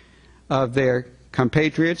collect of their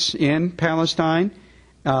compatriots in Palestine,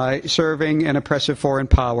 serving an oppressive foreign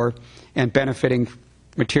power and benefiting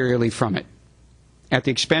materially from it, at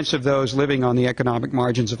the expense of those living on the economic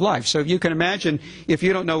margins of life. So you can imagine, if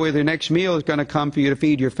you don't know where the next meal is going to come for you to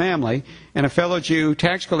feed your family, and a fellow Jew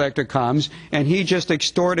tax collector comes, and he just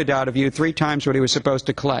extorted out of you 3 times what he was supposed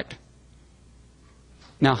to collect.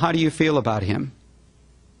 Now, how do you feel about him?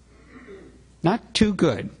 Not too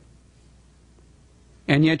good.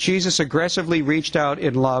 And yet Jesus aggressively reached out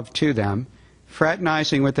in love to them,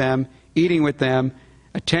 fraternizing with them, eating with them,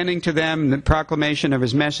 attending to them in the proclamation of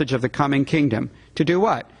his message of the coming kingdom. To do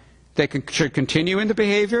what? They should continue in the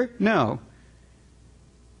behavior? No.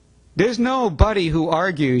 There's nobody who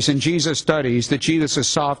argues in Jesus' studies that Jesus is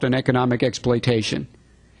soft on economic exploitation.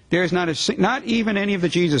 There's not even any of the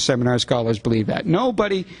Jesus Seminar scholars believe that.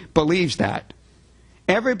 Nobody believes that.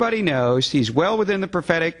 Everybody knows he's well within the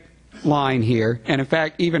prophetic line here, and in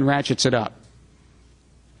fact even ratchets it up.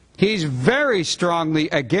 He's very strongly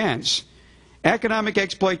against economic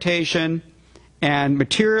exploitation and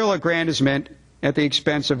material aggrandizement at the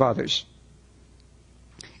expense of others.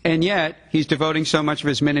 And yet, he's devoting so much of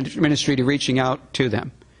his ministry to reaching out to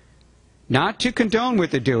them. Not to condone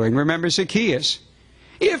what they're doing. Remember Zacchaeus.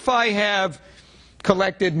 If I have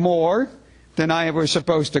collected more than I was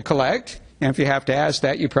supposed to collect, and if you have to ask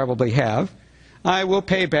that, you probably have, I will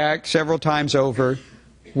pay back several times over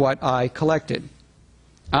what I collected.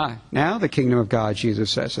 Now the kingdom of God, Jesus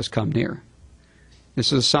says, has come near.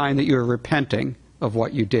 This is a sign that you are repenting of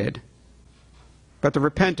what you did. but the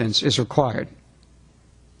repentance is required.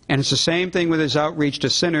 And it's the same thing with his outreach to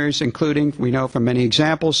sinners, including, we know from many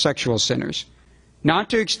examples, sexual sinners. Not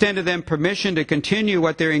to extend to them permission to continue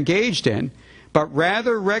what they're engaged in, but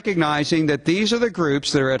rather recognizing that these are the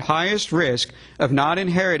groups that are at highest risk of not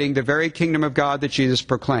inheriting the very kingdom of God that Jesus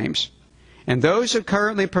proclaims. And those who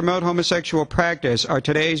currently promote homosexual practice are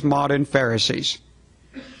today's modern Pharisees.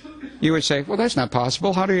 You would say, well, that's not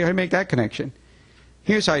possible. How do you make that connection?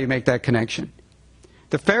 Here's how you make that connection.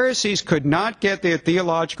 The Pharisees could not get their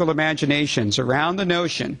theological imaginations around the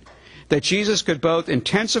notion that Jesus could both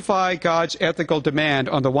intensify God's ethical demand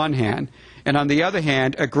on the one hand, and on the other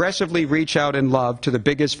hand, aggressively reach out in love to the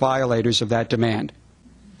biggest violators of that demand.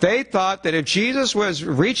 They thought that if Jesus was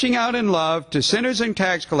reaching out in love to sinners and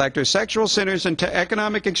tax collectors, sexual sinners and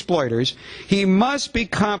economic exploiters, he must be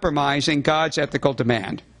compromising God's ethical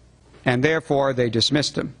demand. And therefore, they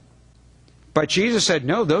dismissed him. But Jesus said,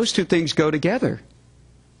 no, those two things go together.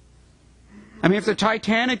 I mean, if the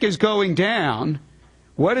Titanic is going down,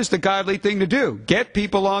 what is the godly thing to do? Get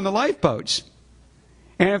people on the lifeboats.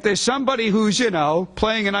 And if there's somebody who's,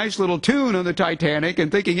 playing a nice little tune on the Titanic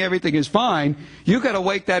and thinking everything is fine, you've got to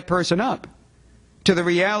wake that person up to the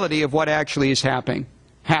reality of what actually is happening.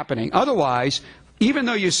 Otherwise, even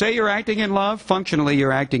though you say you're acting in love, functionally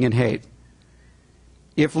you're acting in hate.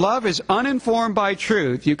 If love is uninformed by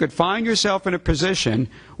truth, you could find yourself in a position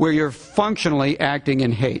where you're functionally acting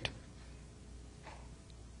in hate.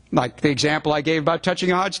 Like the example I gave about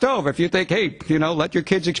touching a hot stove. If you think, hey, let your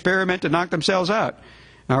kids experiment and knock themselves out.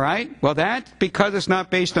 All right? Well, that, because it's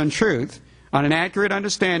not based on truth, on an accurate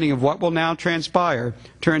understanding of what will now transpire,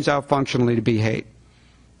 turns out functionally to be hate.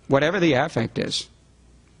 Whatever the affect is.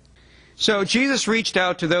 So Jesus reached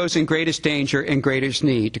out to those in greatest danger and greatest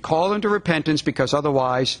need to call them to repentance because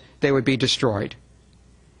otherwise they would be destroyed.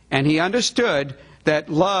 And he understood that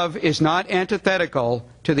love is not antithetical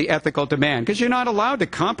to the ethical demand, because you're not allowed to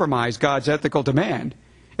compromise God's ethical demand.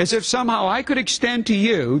 As if somehow I could extend to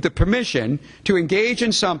you the permission to engage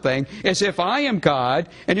in something as if I am God,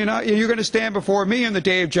 and you're going to stand before me on the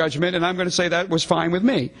day of judgment, and I'm going to say that was fine with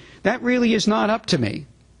me. That really is not up to me.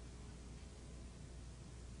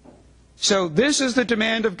 So this is the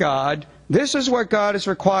demand of God. This is what God is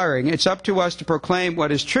requiring. It's up to us to proclaim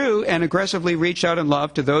what is true and aggressively reach out in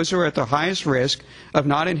love to those who are at the highest risk of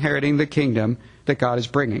not inheriting the kingdom that God is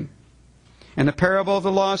bringing. And the parable of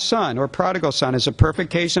the lost son, or prodigal son, is a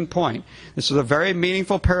perfect case in point. This is a very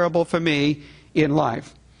meaningful parable for me in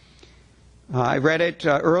life. I read it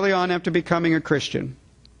early on after becoming a Christian.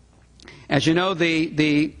 As you know,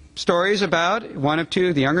 the story is about one of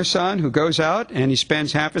two, the younger son, who goes out and he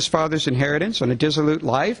spends half his father's inheritance on a dissolute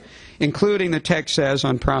life, including, the text says,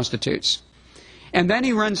 on prostitutes. And then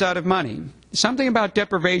he runs out of money. Something about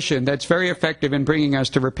deprivation that's very effective in bringing us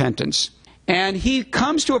to repentance. And he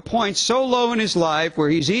comes to a point so low in his life where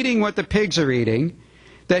he's eating what the pigs are eating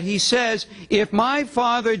that he says, if my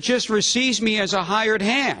father just receives me as a hired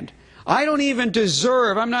hand, I don't even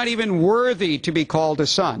deserve, I'm not even worthy to be called a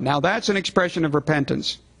son. Now that's an expression of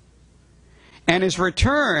repentance. And his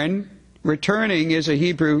returning is a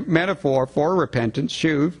Hebrew metaphor for repentance,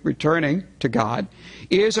 shuv, returning to God,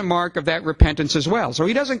 is a mark of that repentance as well. So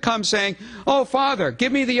he doesn't come saying, oh, Father,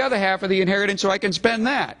 give me the other half of the inheritance so I can spend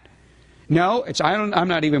that. No, I'm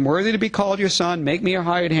not even worthy to be called your son. Make me a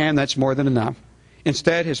hired hand. That's more than enough.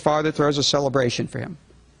 Instead, his father throws a celebration for him.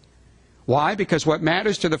 Why? Because what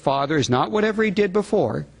matters to the father is not whatever he did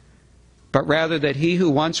before, but rather that he who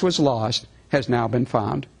once was lost has now been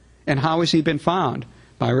found. And how has he been found?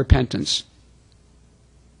 By repentance.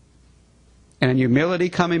 And in humility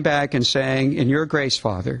coming back and saying, in your grace,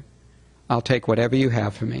 Father, I'll take whatever you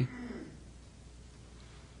have for me.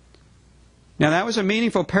 Now that was a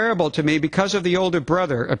meaningful parable to me because of the older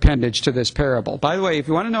brother appendage to this parable. By the way, if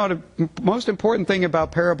you want to know the most important thing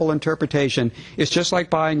about parable interpretation, it's just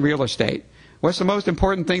like buying real estate. What's the most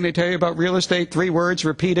important thing they tell you about real estate? 3 words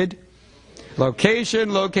repeated.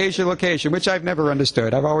 Location, location, location, which I've never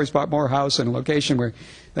understood. I've always bought more house in a location where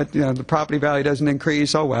the property value doesn't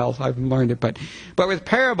increase. Oh well, I've learned it. But with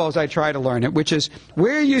parables I try to learn it, which is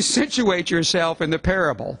where you situate yourself in the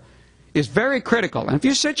parable is very critical. And if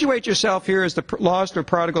you situate yourself here as the lost or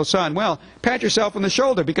prodigal son, well, pat yourself on the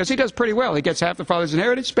shoulder because he does pretty well. He gets half the father's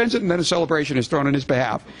inheritance, spends it, and then a celebration is thrown on his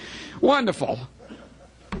behalf. Wonderful.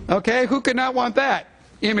 Okay, who could not want that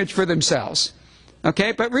image for themselves?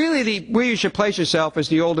 Okay, but really where you should place yourself is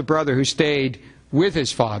the older brother who stayed with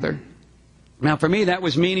his father. Now for me that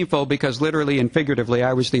was meaningful because literally and figuratively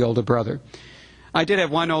I was the older brother. I did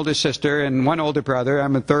have one older sister and one older brother.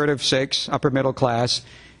 I'm a third of 6, upper middle class.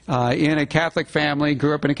 in a Catholic family,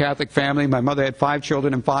 grew up in a Catholic family. My mother had 5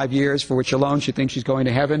 children in 5 years, for which alone she thinks she's going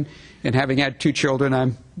to heaven. And having had 2 children,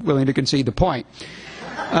 I'm willing to concede the point.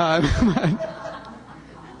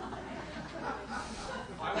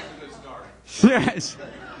 Yes.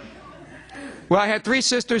 Well, I had 3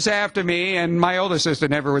 sisters after me, and my older sister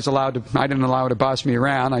never was allowed to, I didn't allow her to boss me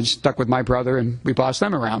around. I just stuck with my brother, and we bossed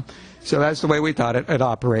them around. So that's the way we thought it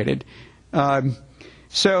operated.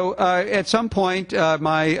 So at some point,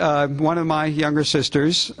 one of my younger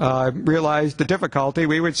sisters realized the difficulty.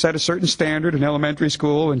 We would set a certain standard in elementary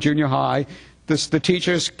school and junior high. The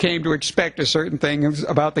teachers came to expect a certain thing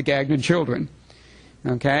about the Gagnon children,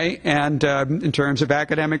 okay, and in terms of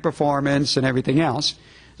academic performance and everything else.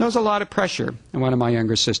 There was a lot of pressure on one of my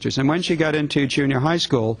younger sisters. And when she got into junior high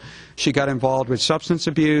school, she got involved with substance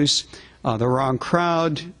abuse, the wrong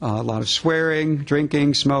crowd, a lot of swearing,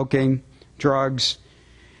 drinking, smoking, drugs,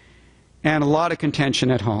 and a lot of contention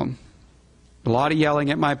at home. A lot of yelling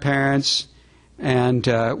at my parents, and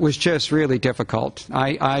it was just really difficult.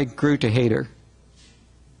 I grew to hate her.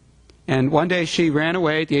 And one day she ran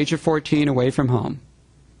away at the age of 14 away from home,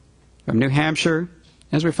 from New Hampshire,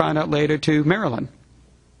 as we found out later, to Maryland.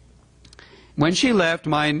 When she left,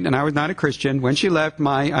 and I was not a Christian, when she left,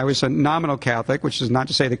 I was a nominal Catholic, which is not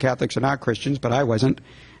to say the Catholics are not Christians, but I wasn't.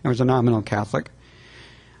 I was a nominal Catholic.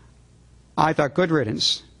 I thought, good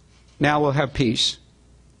riddance. Now we'll have peace.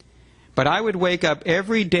 But I would wake up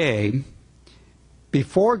every day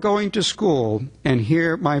before going to school and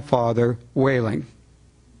hear my father wailing.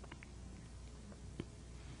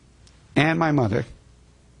 And my mother.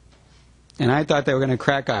 And I thought they were going to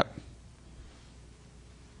crack up.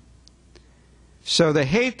 So the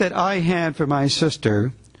hate that I had for my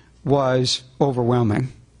sister was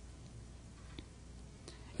overwhelming.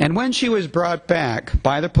 And when she was brought back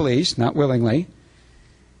by the police, not willingly,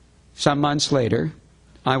 some months later,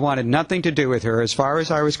 I wanted nothing to do with her. As far as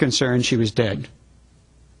I was concerned, she was dead.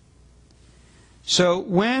 So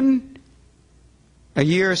when, a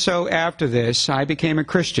year or so after this, I became a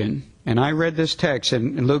Christian, and I read this text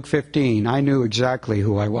in Luke 15, I knew exactly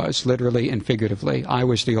who I was, literally and figuratively. I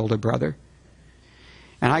was the older brother.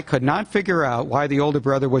 And I could not figure out why the older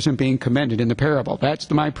brother wasn't being commended in the parable. That's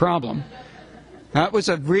my problem. That was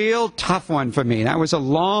a real tough one for me. That was a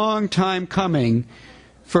long time coming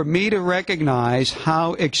for me to recognize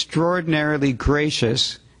how extraordinarily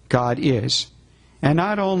gracious God is. And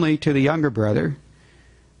not only to the younger brother,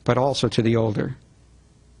 but also to the older.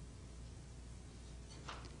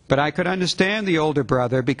 But I could understand the older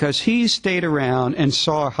brother because he stayed around and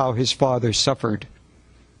saw how his father suffered,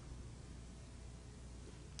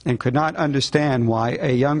 and could not understand why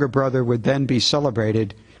a younger brother would then be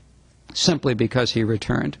celebrated simply because he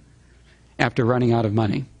returned after running out of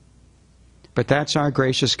money. But that's our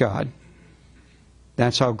gracious God.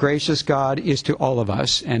 That's how gracious God is to all of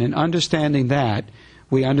us. And in understanding that,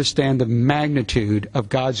 we understand the magnitude of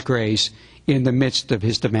God's grace in the midst of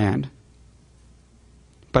His demand.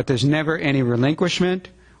 But there's never any relinquishment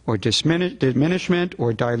or diminishment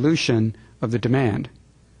or dilution of the demand.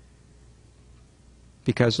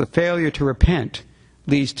 Because the failure to repent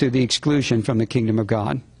leads to the exclusion from the kingdom of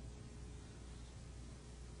God.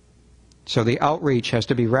 So the outreach has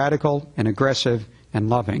to be radical and aggressive and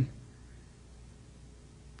loving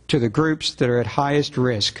to the groups that are at highest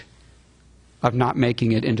risk of not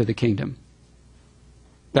making it into the kingdom.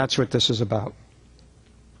 That's what this is about.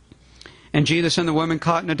 And Jesus and the woman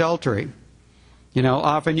caught in adultery,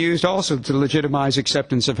 often used also to legitimize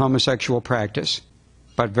acceptance of homosexual practice.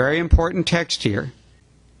 But very important text here.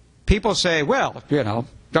 People say, well,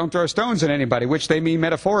 don't throw stones at anybody, which they mean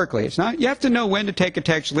metaphorically. It's not. You have to know when to take a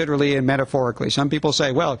text literally and metaphorically. Some people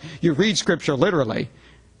say, well, you read Scripture literally.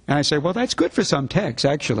 And I say, well, that's good for some texts,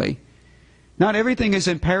 actually. Not everything is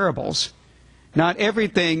in parables. Not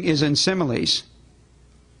everything is in similes.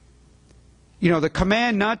 The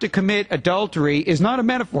command not to commit adultery is not a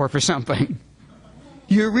metaphor for something.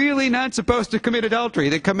 You're really not supposed to commit adultery.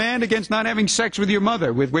 The command against not having sex with your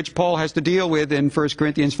mother, with which Paul has to deal with in 1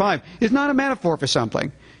 Corinthians 5, is not a metaphor for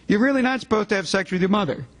something. You're really not supposed to have sex with your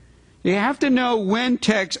mother. You have to know when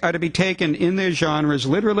texts are to be taken in their genres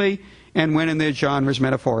literally and when in their genres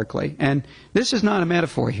metaphorically. And this is not a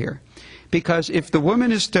metaphor here. Because if the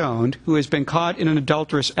woman is stoned who has been caught in an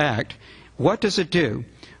adulterous act, what does it do?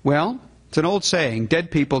 Well, it's an old saying,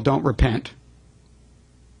 dead people don't repent.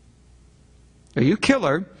 You kill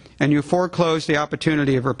her, and you foreclose the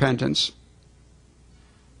opportunity of repentance.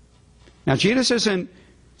 Now, Jesus isn't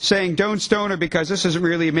saying don't stone her because this isn't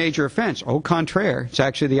really a major offense. Au contraire, it's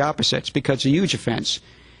actually the opposite. It's because it's a huge offense.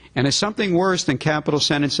 And it's something worse than capital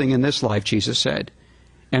sentencing in this life, Jesus said.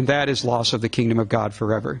 and that is loss of the kingdom of God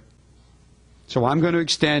forever. So I'm going to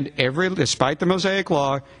extend despite the Mosaic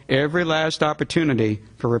law, every last opportunity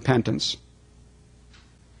for repentance.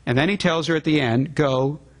 And then he tells her at the end,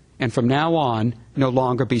 go, and from now on, no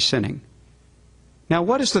longer be sinning. Now,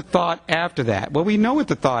 what is the thought after that? Well, we know what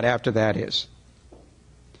the thought after that is.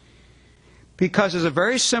 Because there's a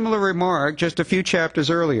very similar remark just a few chapters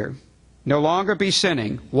earlier. No longer be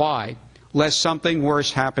sinning. Why? Lest something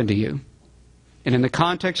worse happen to you. And in the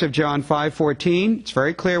context of John 5:14, it's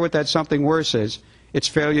very clear what that something worse is. It's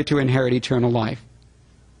failure to inherit eternal life.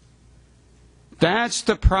 That's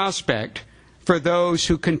the prospect for those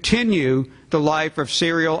who continue the life of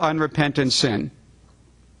serial unrepentant sin.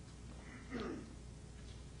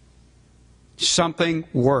 Something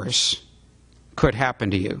worse could happen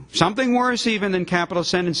to you. Something worse even than capital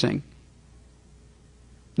sentencing.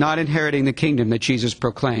 Not inheriting the kingdom that Jesus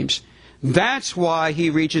proclaims. That's why he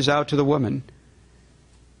reaches out to the woman.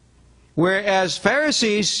 Whereas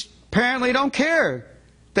Pharisees apparently don't care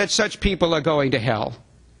that such people are going to hell.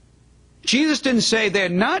 Jesus didn't say they're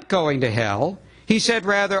not going to hell. He said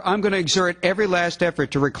rather, I'm going to exert every last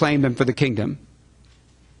effort to reclaim them for the kingdom.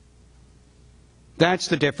 That's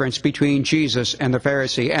the difference between Jesus and the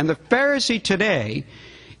Pharisee. And the Pharisee today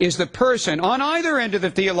is the person on either end of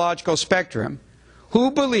the theological spectrum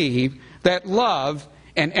who believe that love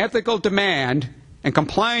and ethical demand and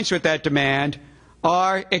compliance with that demand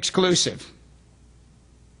are exclusive.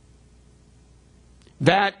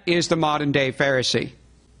 That is the modern day Pharisee.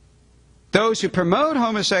 Those who promote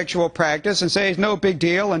homosexual practice and say it's no big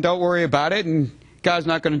deal and don't worry about it and God's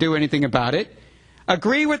not going to do anything about it,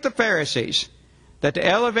 agree with the Pharisees that to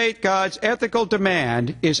elevate God's ethical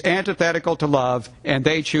demand is antithetical to love, and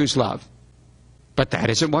they choose love. But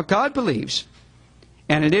that isn't what God believes.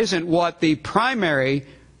 And it isn't what the primary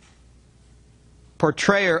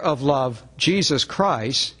portrayer of love, Jesus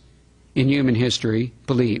Christ, in human history,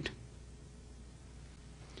 believed.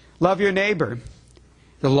 Love your neighbor.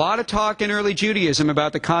 There's a lot of talk in early Judaism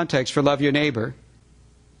about the context for love your neighbor.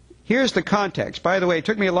 Here's the context. By the way, it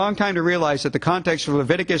took me a long time to realize that the context for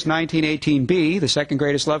Leviticus 19:18b, the second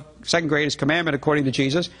greatest commandment according to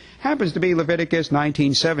Jesus, happens to be Leviticus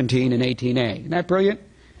 19:17 and 18a. Isn't that brilliant?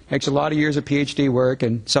 Takes a lot of years of PhD work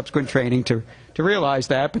and subsequent training to realize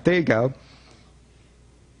that, but there you go.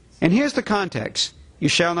 And here's the context. You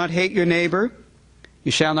shall not hate your neighbor.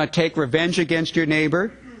 You shall not take revenge against your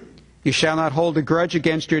neighbor. You shall not hold a grudge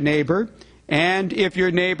against your neighbor. And if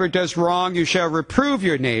your neighbor does wrong, you shall reprove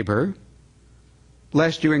your neighbor,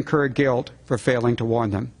 lest you incur guilt for failing to warn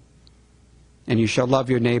them. And you shall love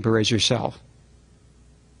your neighbor as yourself.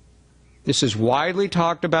 This is widely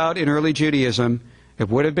talked about in early Judaism. It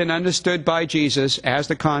would have been understood by Jesus as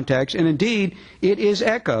the context, and indeed, it is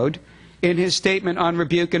echoed in his statement on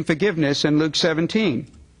rebuke and forgiveness in Luke 17.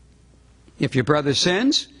 If your brother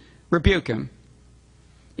sins, rebuke him.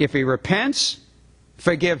 If he repents,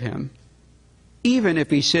 forgive him, even if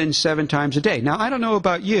he sins 7 times a day. Now, I don't know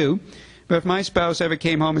about you, but if my spouse ever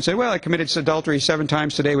came home and said, well, I committed adultery 7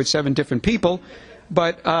 times today with 7 different people,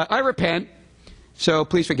 but I repent, so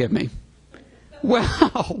please forgive me.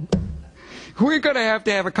 Well, we're going to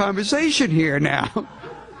have a conversation here now.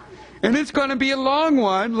 And it's going to be a long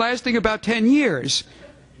one, lasting about 10 years.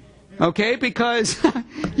 Okay? Because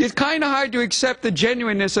it's kind of hard to accept the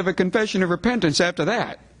genuineness of a confession of repentance after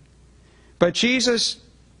that. But Jesus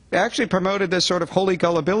actually promoted this sort of holy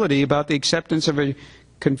gullibility about the acceptance of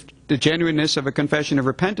the genuineness of a confession of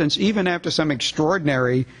repentance, even after some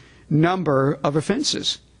extraordinary number of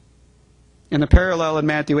offenses. And the parallel in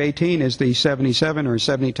Matthew 18 is the 77 or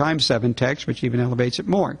 70 times 7 text, which even elevates it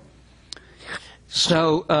more.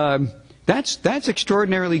 So that's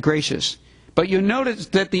extraordinarily gracious. But you notice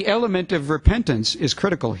that the element of repentance is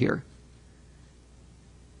critical here.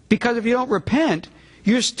 Because if you don't repent,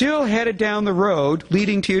 you're still headed down the road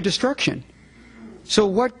leading to your destruction. So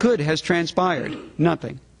what good has transpired?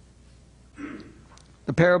 Nothing.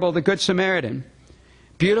 The parable of the Good Samaritan.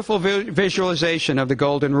 Beautiful visualization of the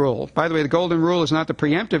Golden Rule. By the way, the Golden Rule is not the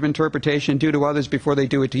preemptive interpretation, do to others before they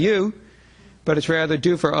do it to you, but it's rather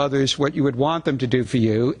do for others what you would want them to do for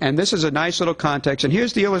you. And this is a nice little context. And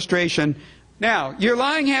here's the illustration. Now, you're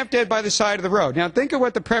lying half dead by the side of the road. Now, think of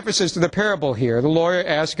what the preface is to the parable here. The lawyer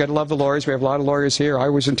asks, got to love the lawyers. We have a lot of lawyers here. I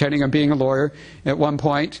was intending on being a lawyer at one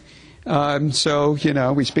point. So,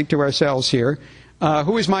 we speak to ourselves here.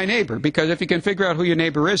 Who is my neighbor? Because if you can figure out who your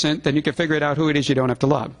neighbor isn't, then you can figure it out who it is you don't have to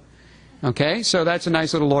love. Okay? So that's a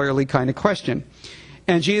nice little lawyerly kind of question.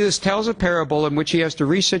 And Jesus tells a parable in which he has to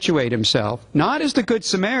resituate himself, not as the Good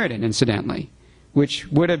Samaritan, incidentally, which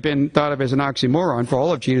would have been thought of as an oxymoron for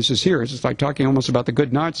all of Jesus' hearers. It's like talking almost about the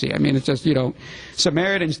good Nazi. I mean, it's just,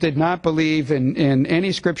 Samaritans did not believe in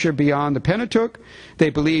any scripture beyond the Pentateuch. They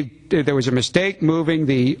believed there was a mistake moving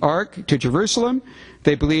the ark to Jerusalem.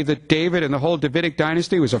 They believed that David and the whole Davidic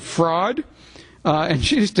dynasty was a fraud. And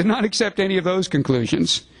Jesus did not accept any of those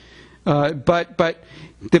conclusions. But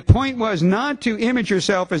the point was not to image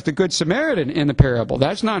yourself as the Good Samaritan in the parable.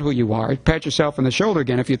 That's not who you are. Pat yourself on the shoulder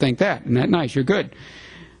again if you think that. Isn't that nice? You're good.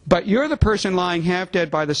 But you're the person lying half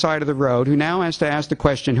dead by the side of the road who now has to ask the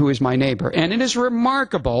question, who is my neighbor? And it is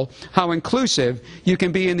remarkable how inclusive you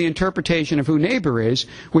can be in the interpretation of who neighbor is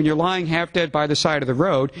when you're lying half dead by the side of the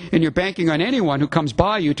road and you're banking on anyone who comes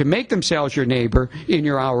by you to make themselves your neighbor in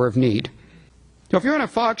your hour of need. So if you're in a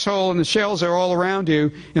foxhole and the shells are all around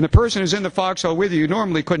you, and the person who's in the foxhole with you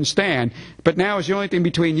normally couldn't stand, but now is the only thing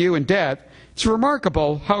between you and death, it's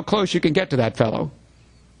remarkable how close you can get to that fellow.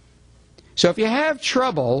 So if you have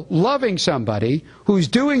trouble loving somebody who's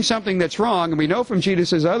doing something that's wrong, and we know from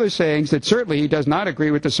Jesus' other sayings that certainly he does not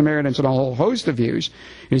agree with the Samaritans on a whole host of views.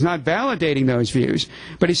 He's not validating those views.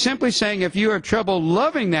 But he's simply saying if you have trouble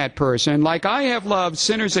loving that person, like I have loved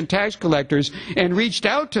sinners and tax collectors and reached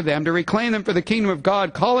out to them to reclaim them for the kingdom of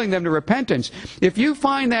God, calling them to repentance, if you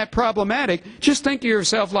find that problematic, just think of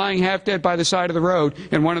yourself lying half dead by the side of the road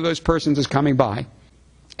and one of those persons is coming by.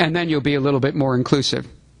 And then you'll be a little bit more inclusive.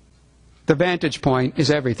 The vantage point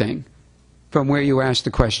is everything from where you ask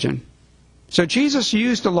the question. So Jesus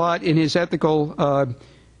used a lot in his ethical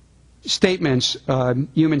statements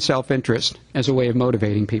human self-interest as a way of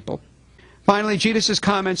motivating people. Finally, Jesus'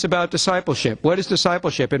 comments about discipleship. What is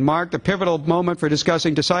discipleship? In Mark, the pivotal moment for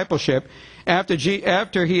discussing discipleship, after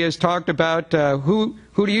he has talked about who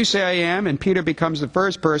do you say I am, and Peter becomes the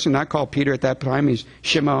first person, not called Peter at that time, he's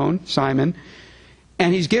Shimon, Simon,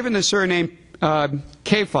 and he's given the surname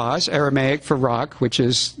Kephas, Aramaic for rock, which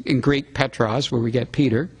is in Greek Petros, where we get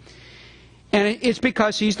Peter. And it's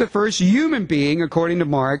because he's the first human being, according to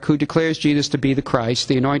Mark, who declares Jesus to be the Christ,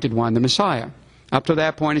 the Anointed One, the Messiah. Up to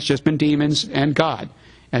that point, it's just been demons and God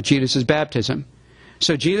at Jesus' baptism.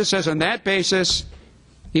 So Jesus says on that basis,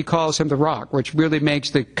 he calls him the rock, which really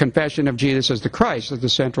makes the confession of Jesus as the Christ, as the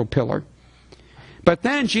central pillar. But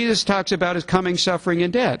then Jesus talks about his coming suffering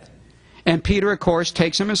and death. And Peter, of course,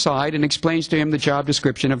 takes him aside and explains to him the job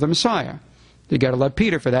description of the Messiah. You got to love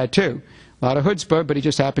Peter for that, too. A lot of chutzpah, but he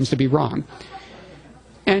just happens to be wrong.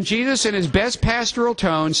 And Jesus, in his best pastoral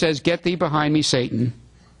tone, says, "Get thee behind me, Satan."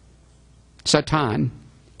 Satan,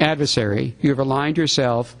 adversary, you have aligned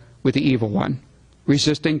yourself with the evil one,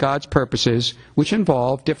 resisting God's purposes, which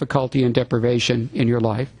involve difficulty and deprivation in your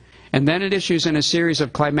life. And then it issues in a series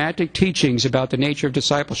of climactic teachings about the nature of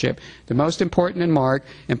discipleship, the most important in Mark,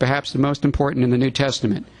 and perhaps the most important in the New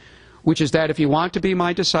Testament, which is that if you want to be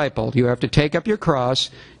my disciple, you have to take up your cross,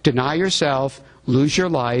 deny yourself, lose your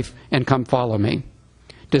life, and come follow me.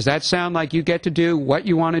 Does that sound like you get to do what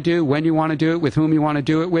you want to do, when you want to do it, with whom you want to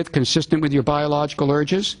do it with, consistent with your biological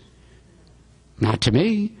urges? Not to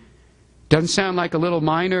me. Doesn't sound like a little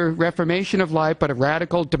minor reformation of life, but a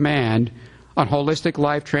radical demand on holistic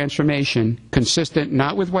life transformation, consistent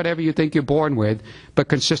not with whatever you think you're born with, but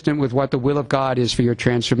consistent with what the will of God is for your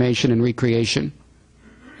transformation and recreation.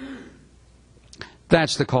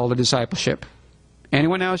 That's the call to discipleship.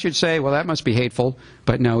 Anyone else you'd say, well, that must be hateful,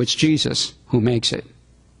 but no, it's Jesus who makes it.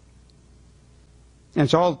 And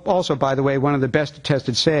it's also, by the way, one of the best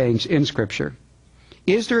attested sayings in Scripture.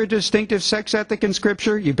 Is there a distinctive sex ethic in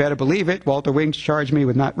Scripture? You better believe it. Walter Wings charged me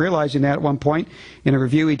with not realizing that at one point in a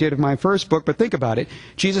review he did of my first book, but think about it.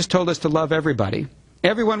 Jesus told us to love everybody.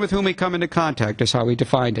 Everyone with whom we come into contact is how he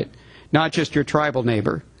defined it, not just your tribal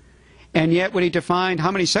neighbor. And yet when he defined how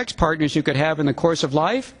many sex partners you could have in the course of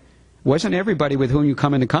life, it wasn't everybody with whom you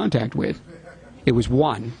come into contact with. It was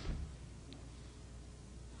one.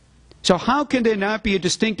 So how can there not be a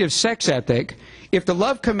distinctive sex ethic if the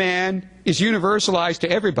love command is universalized to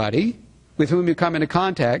everybody with whom you come into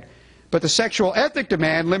contact, but the sexual ethic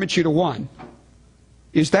demand limits you to one?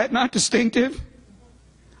 Is that not distinctive?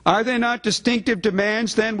 Are there not distinctive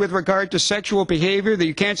demands then with regard to sexual behavior that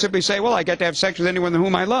you can't simply say, well, I get to have sex with anyone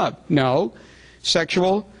whom I love? No.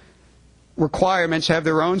 Sexual requirements have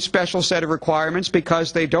their own special set of requirements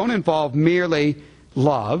because they don't involve merely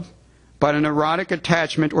love, but an erotic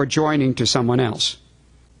attachment or joining to someone else.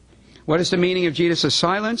 What is the meaning of Jesus'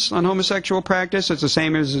 silence on homosexual practice? It's the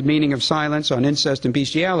same as the meaning of silence on incest and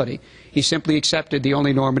bestiality. He simply accepted the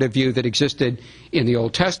only normative view that existed in the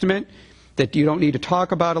Old Testament, that you don't need to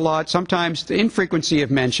talk about a lot. Sometimes the infrequency of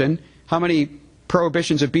mention, how many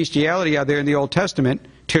prohibitions of bestiality are there in the Old Testament?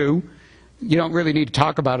 2. You don't really need to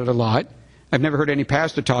talk about it a lot. I've never heard any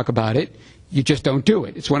pastor talk about it. You just don't do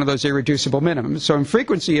it. It's one of those irreducible minimums. So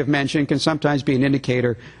frequency of mention can sometimes be an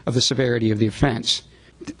indicator of the severity of the offense.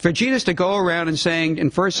 For Jesus to go around and saying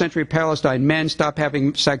in first century Palestine, men stop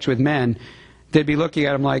having sex with men, they'd be looking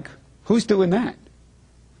at him like, who's doing that?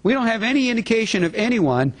 We don't have any indication of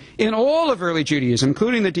anyone in all of early Judaism,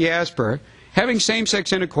 including the diaspora, having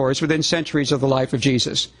same-sex intercourse within centuries of the life of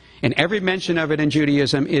Jesus. And every mention of it in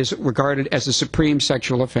Judaism is regarded as a supreme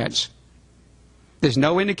sexual offense. There's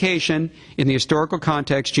no indication in the historical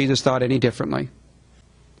context Jesus thought any differently.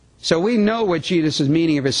 So we know what Jesus'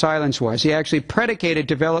 meaning of his silence was. He actually predicated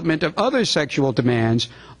development of other sexual demands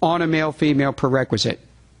on a male-female prerequisite.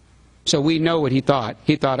 So we know what he thought.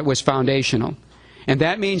 He thought it was foundational. And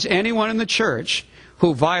that means anyone in the church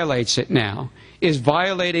who violates it now is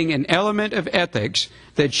violating an element of ethics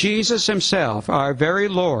that Jesus himself, our very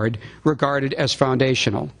Lord, regarded as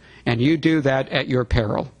foundational. And you do that at your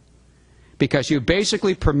peril. Because you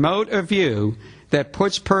basically promote a view that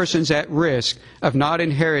puts persons at risk of not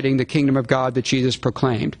inheriting the kingdom of God that Jesus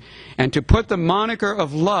proclaimed. And to put the moniker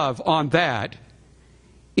of love on that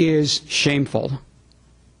is shameful.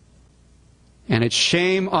 And it's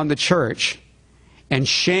shame on the church and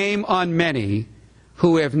shame on many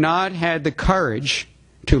who have not had the courage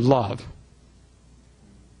to love,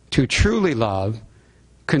 to truly love,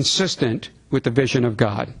 consistent with the vision of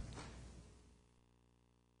God.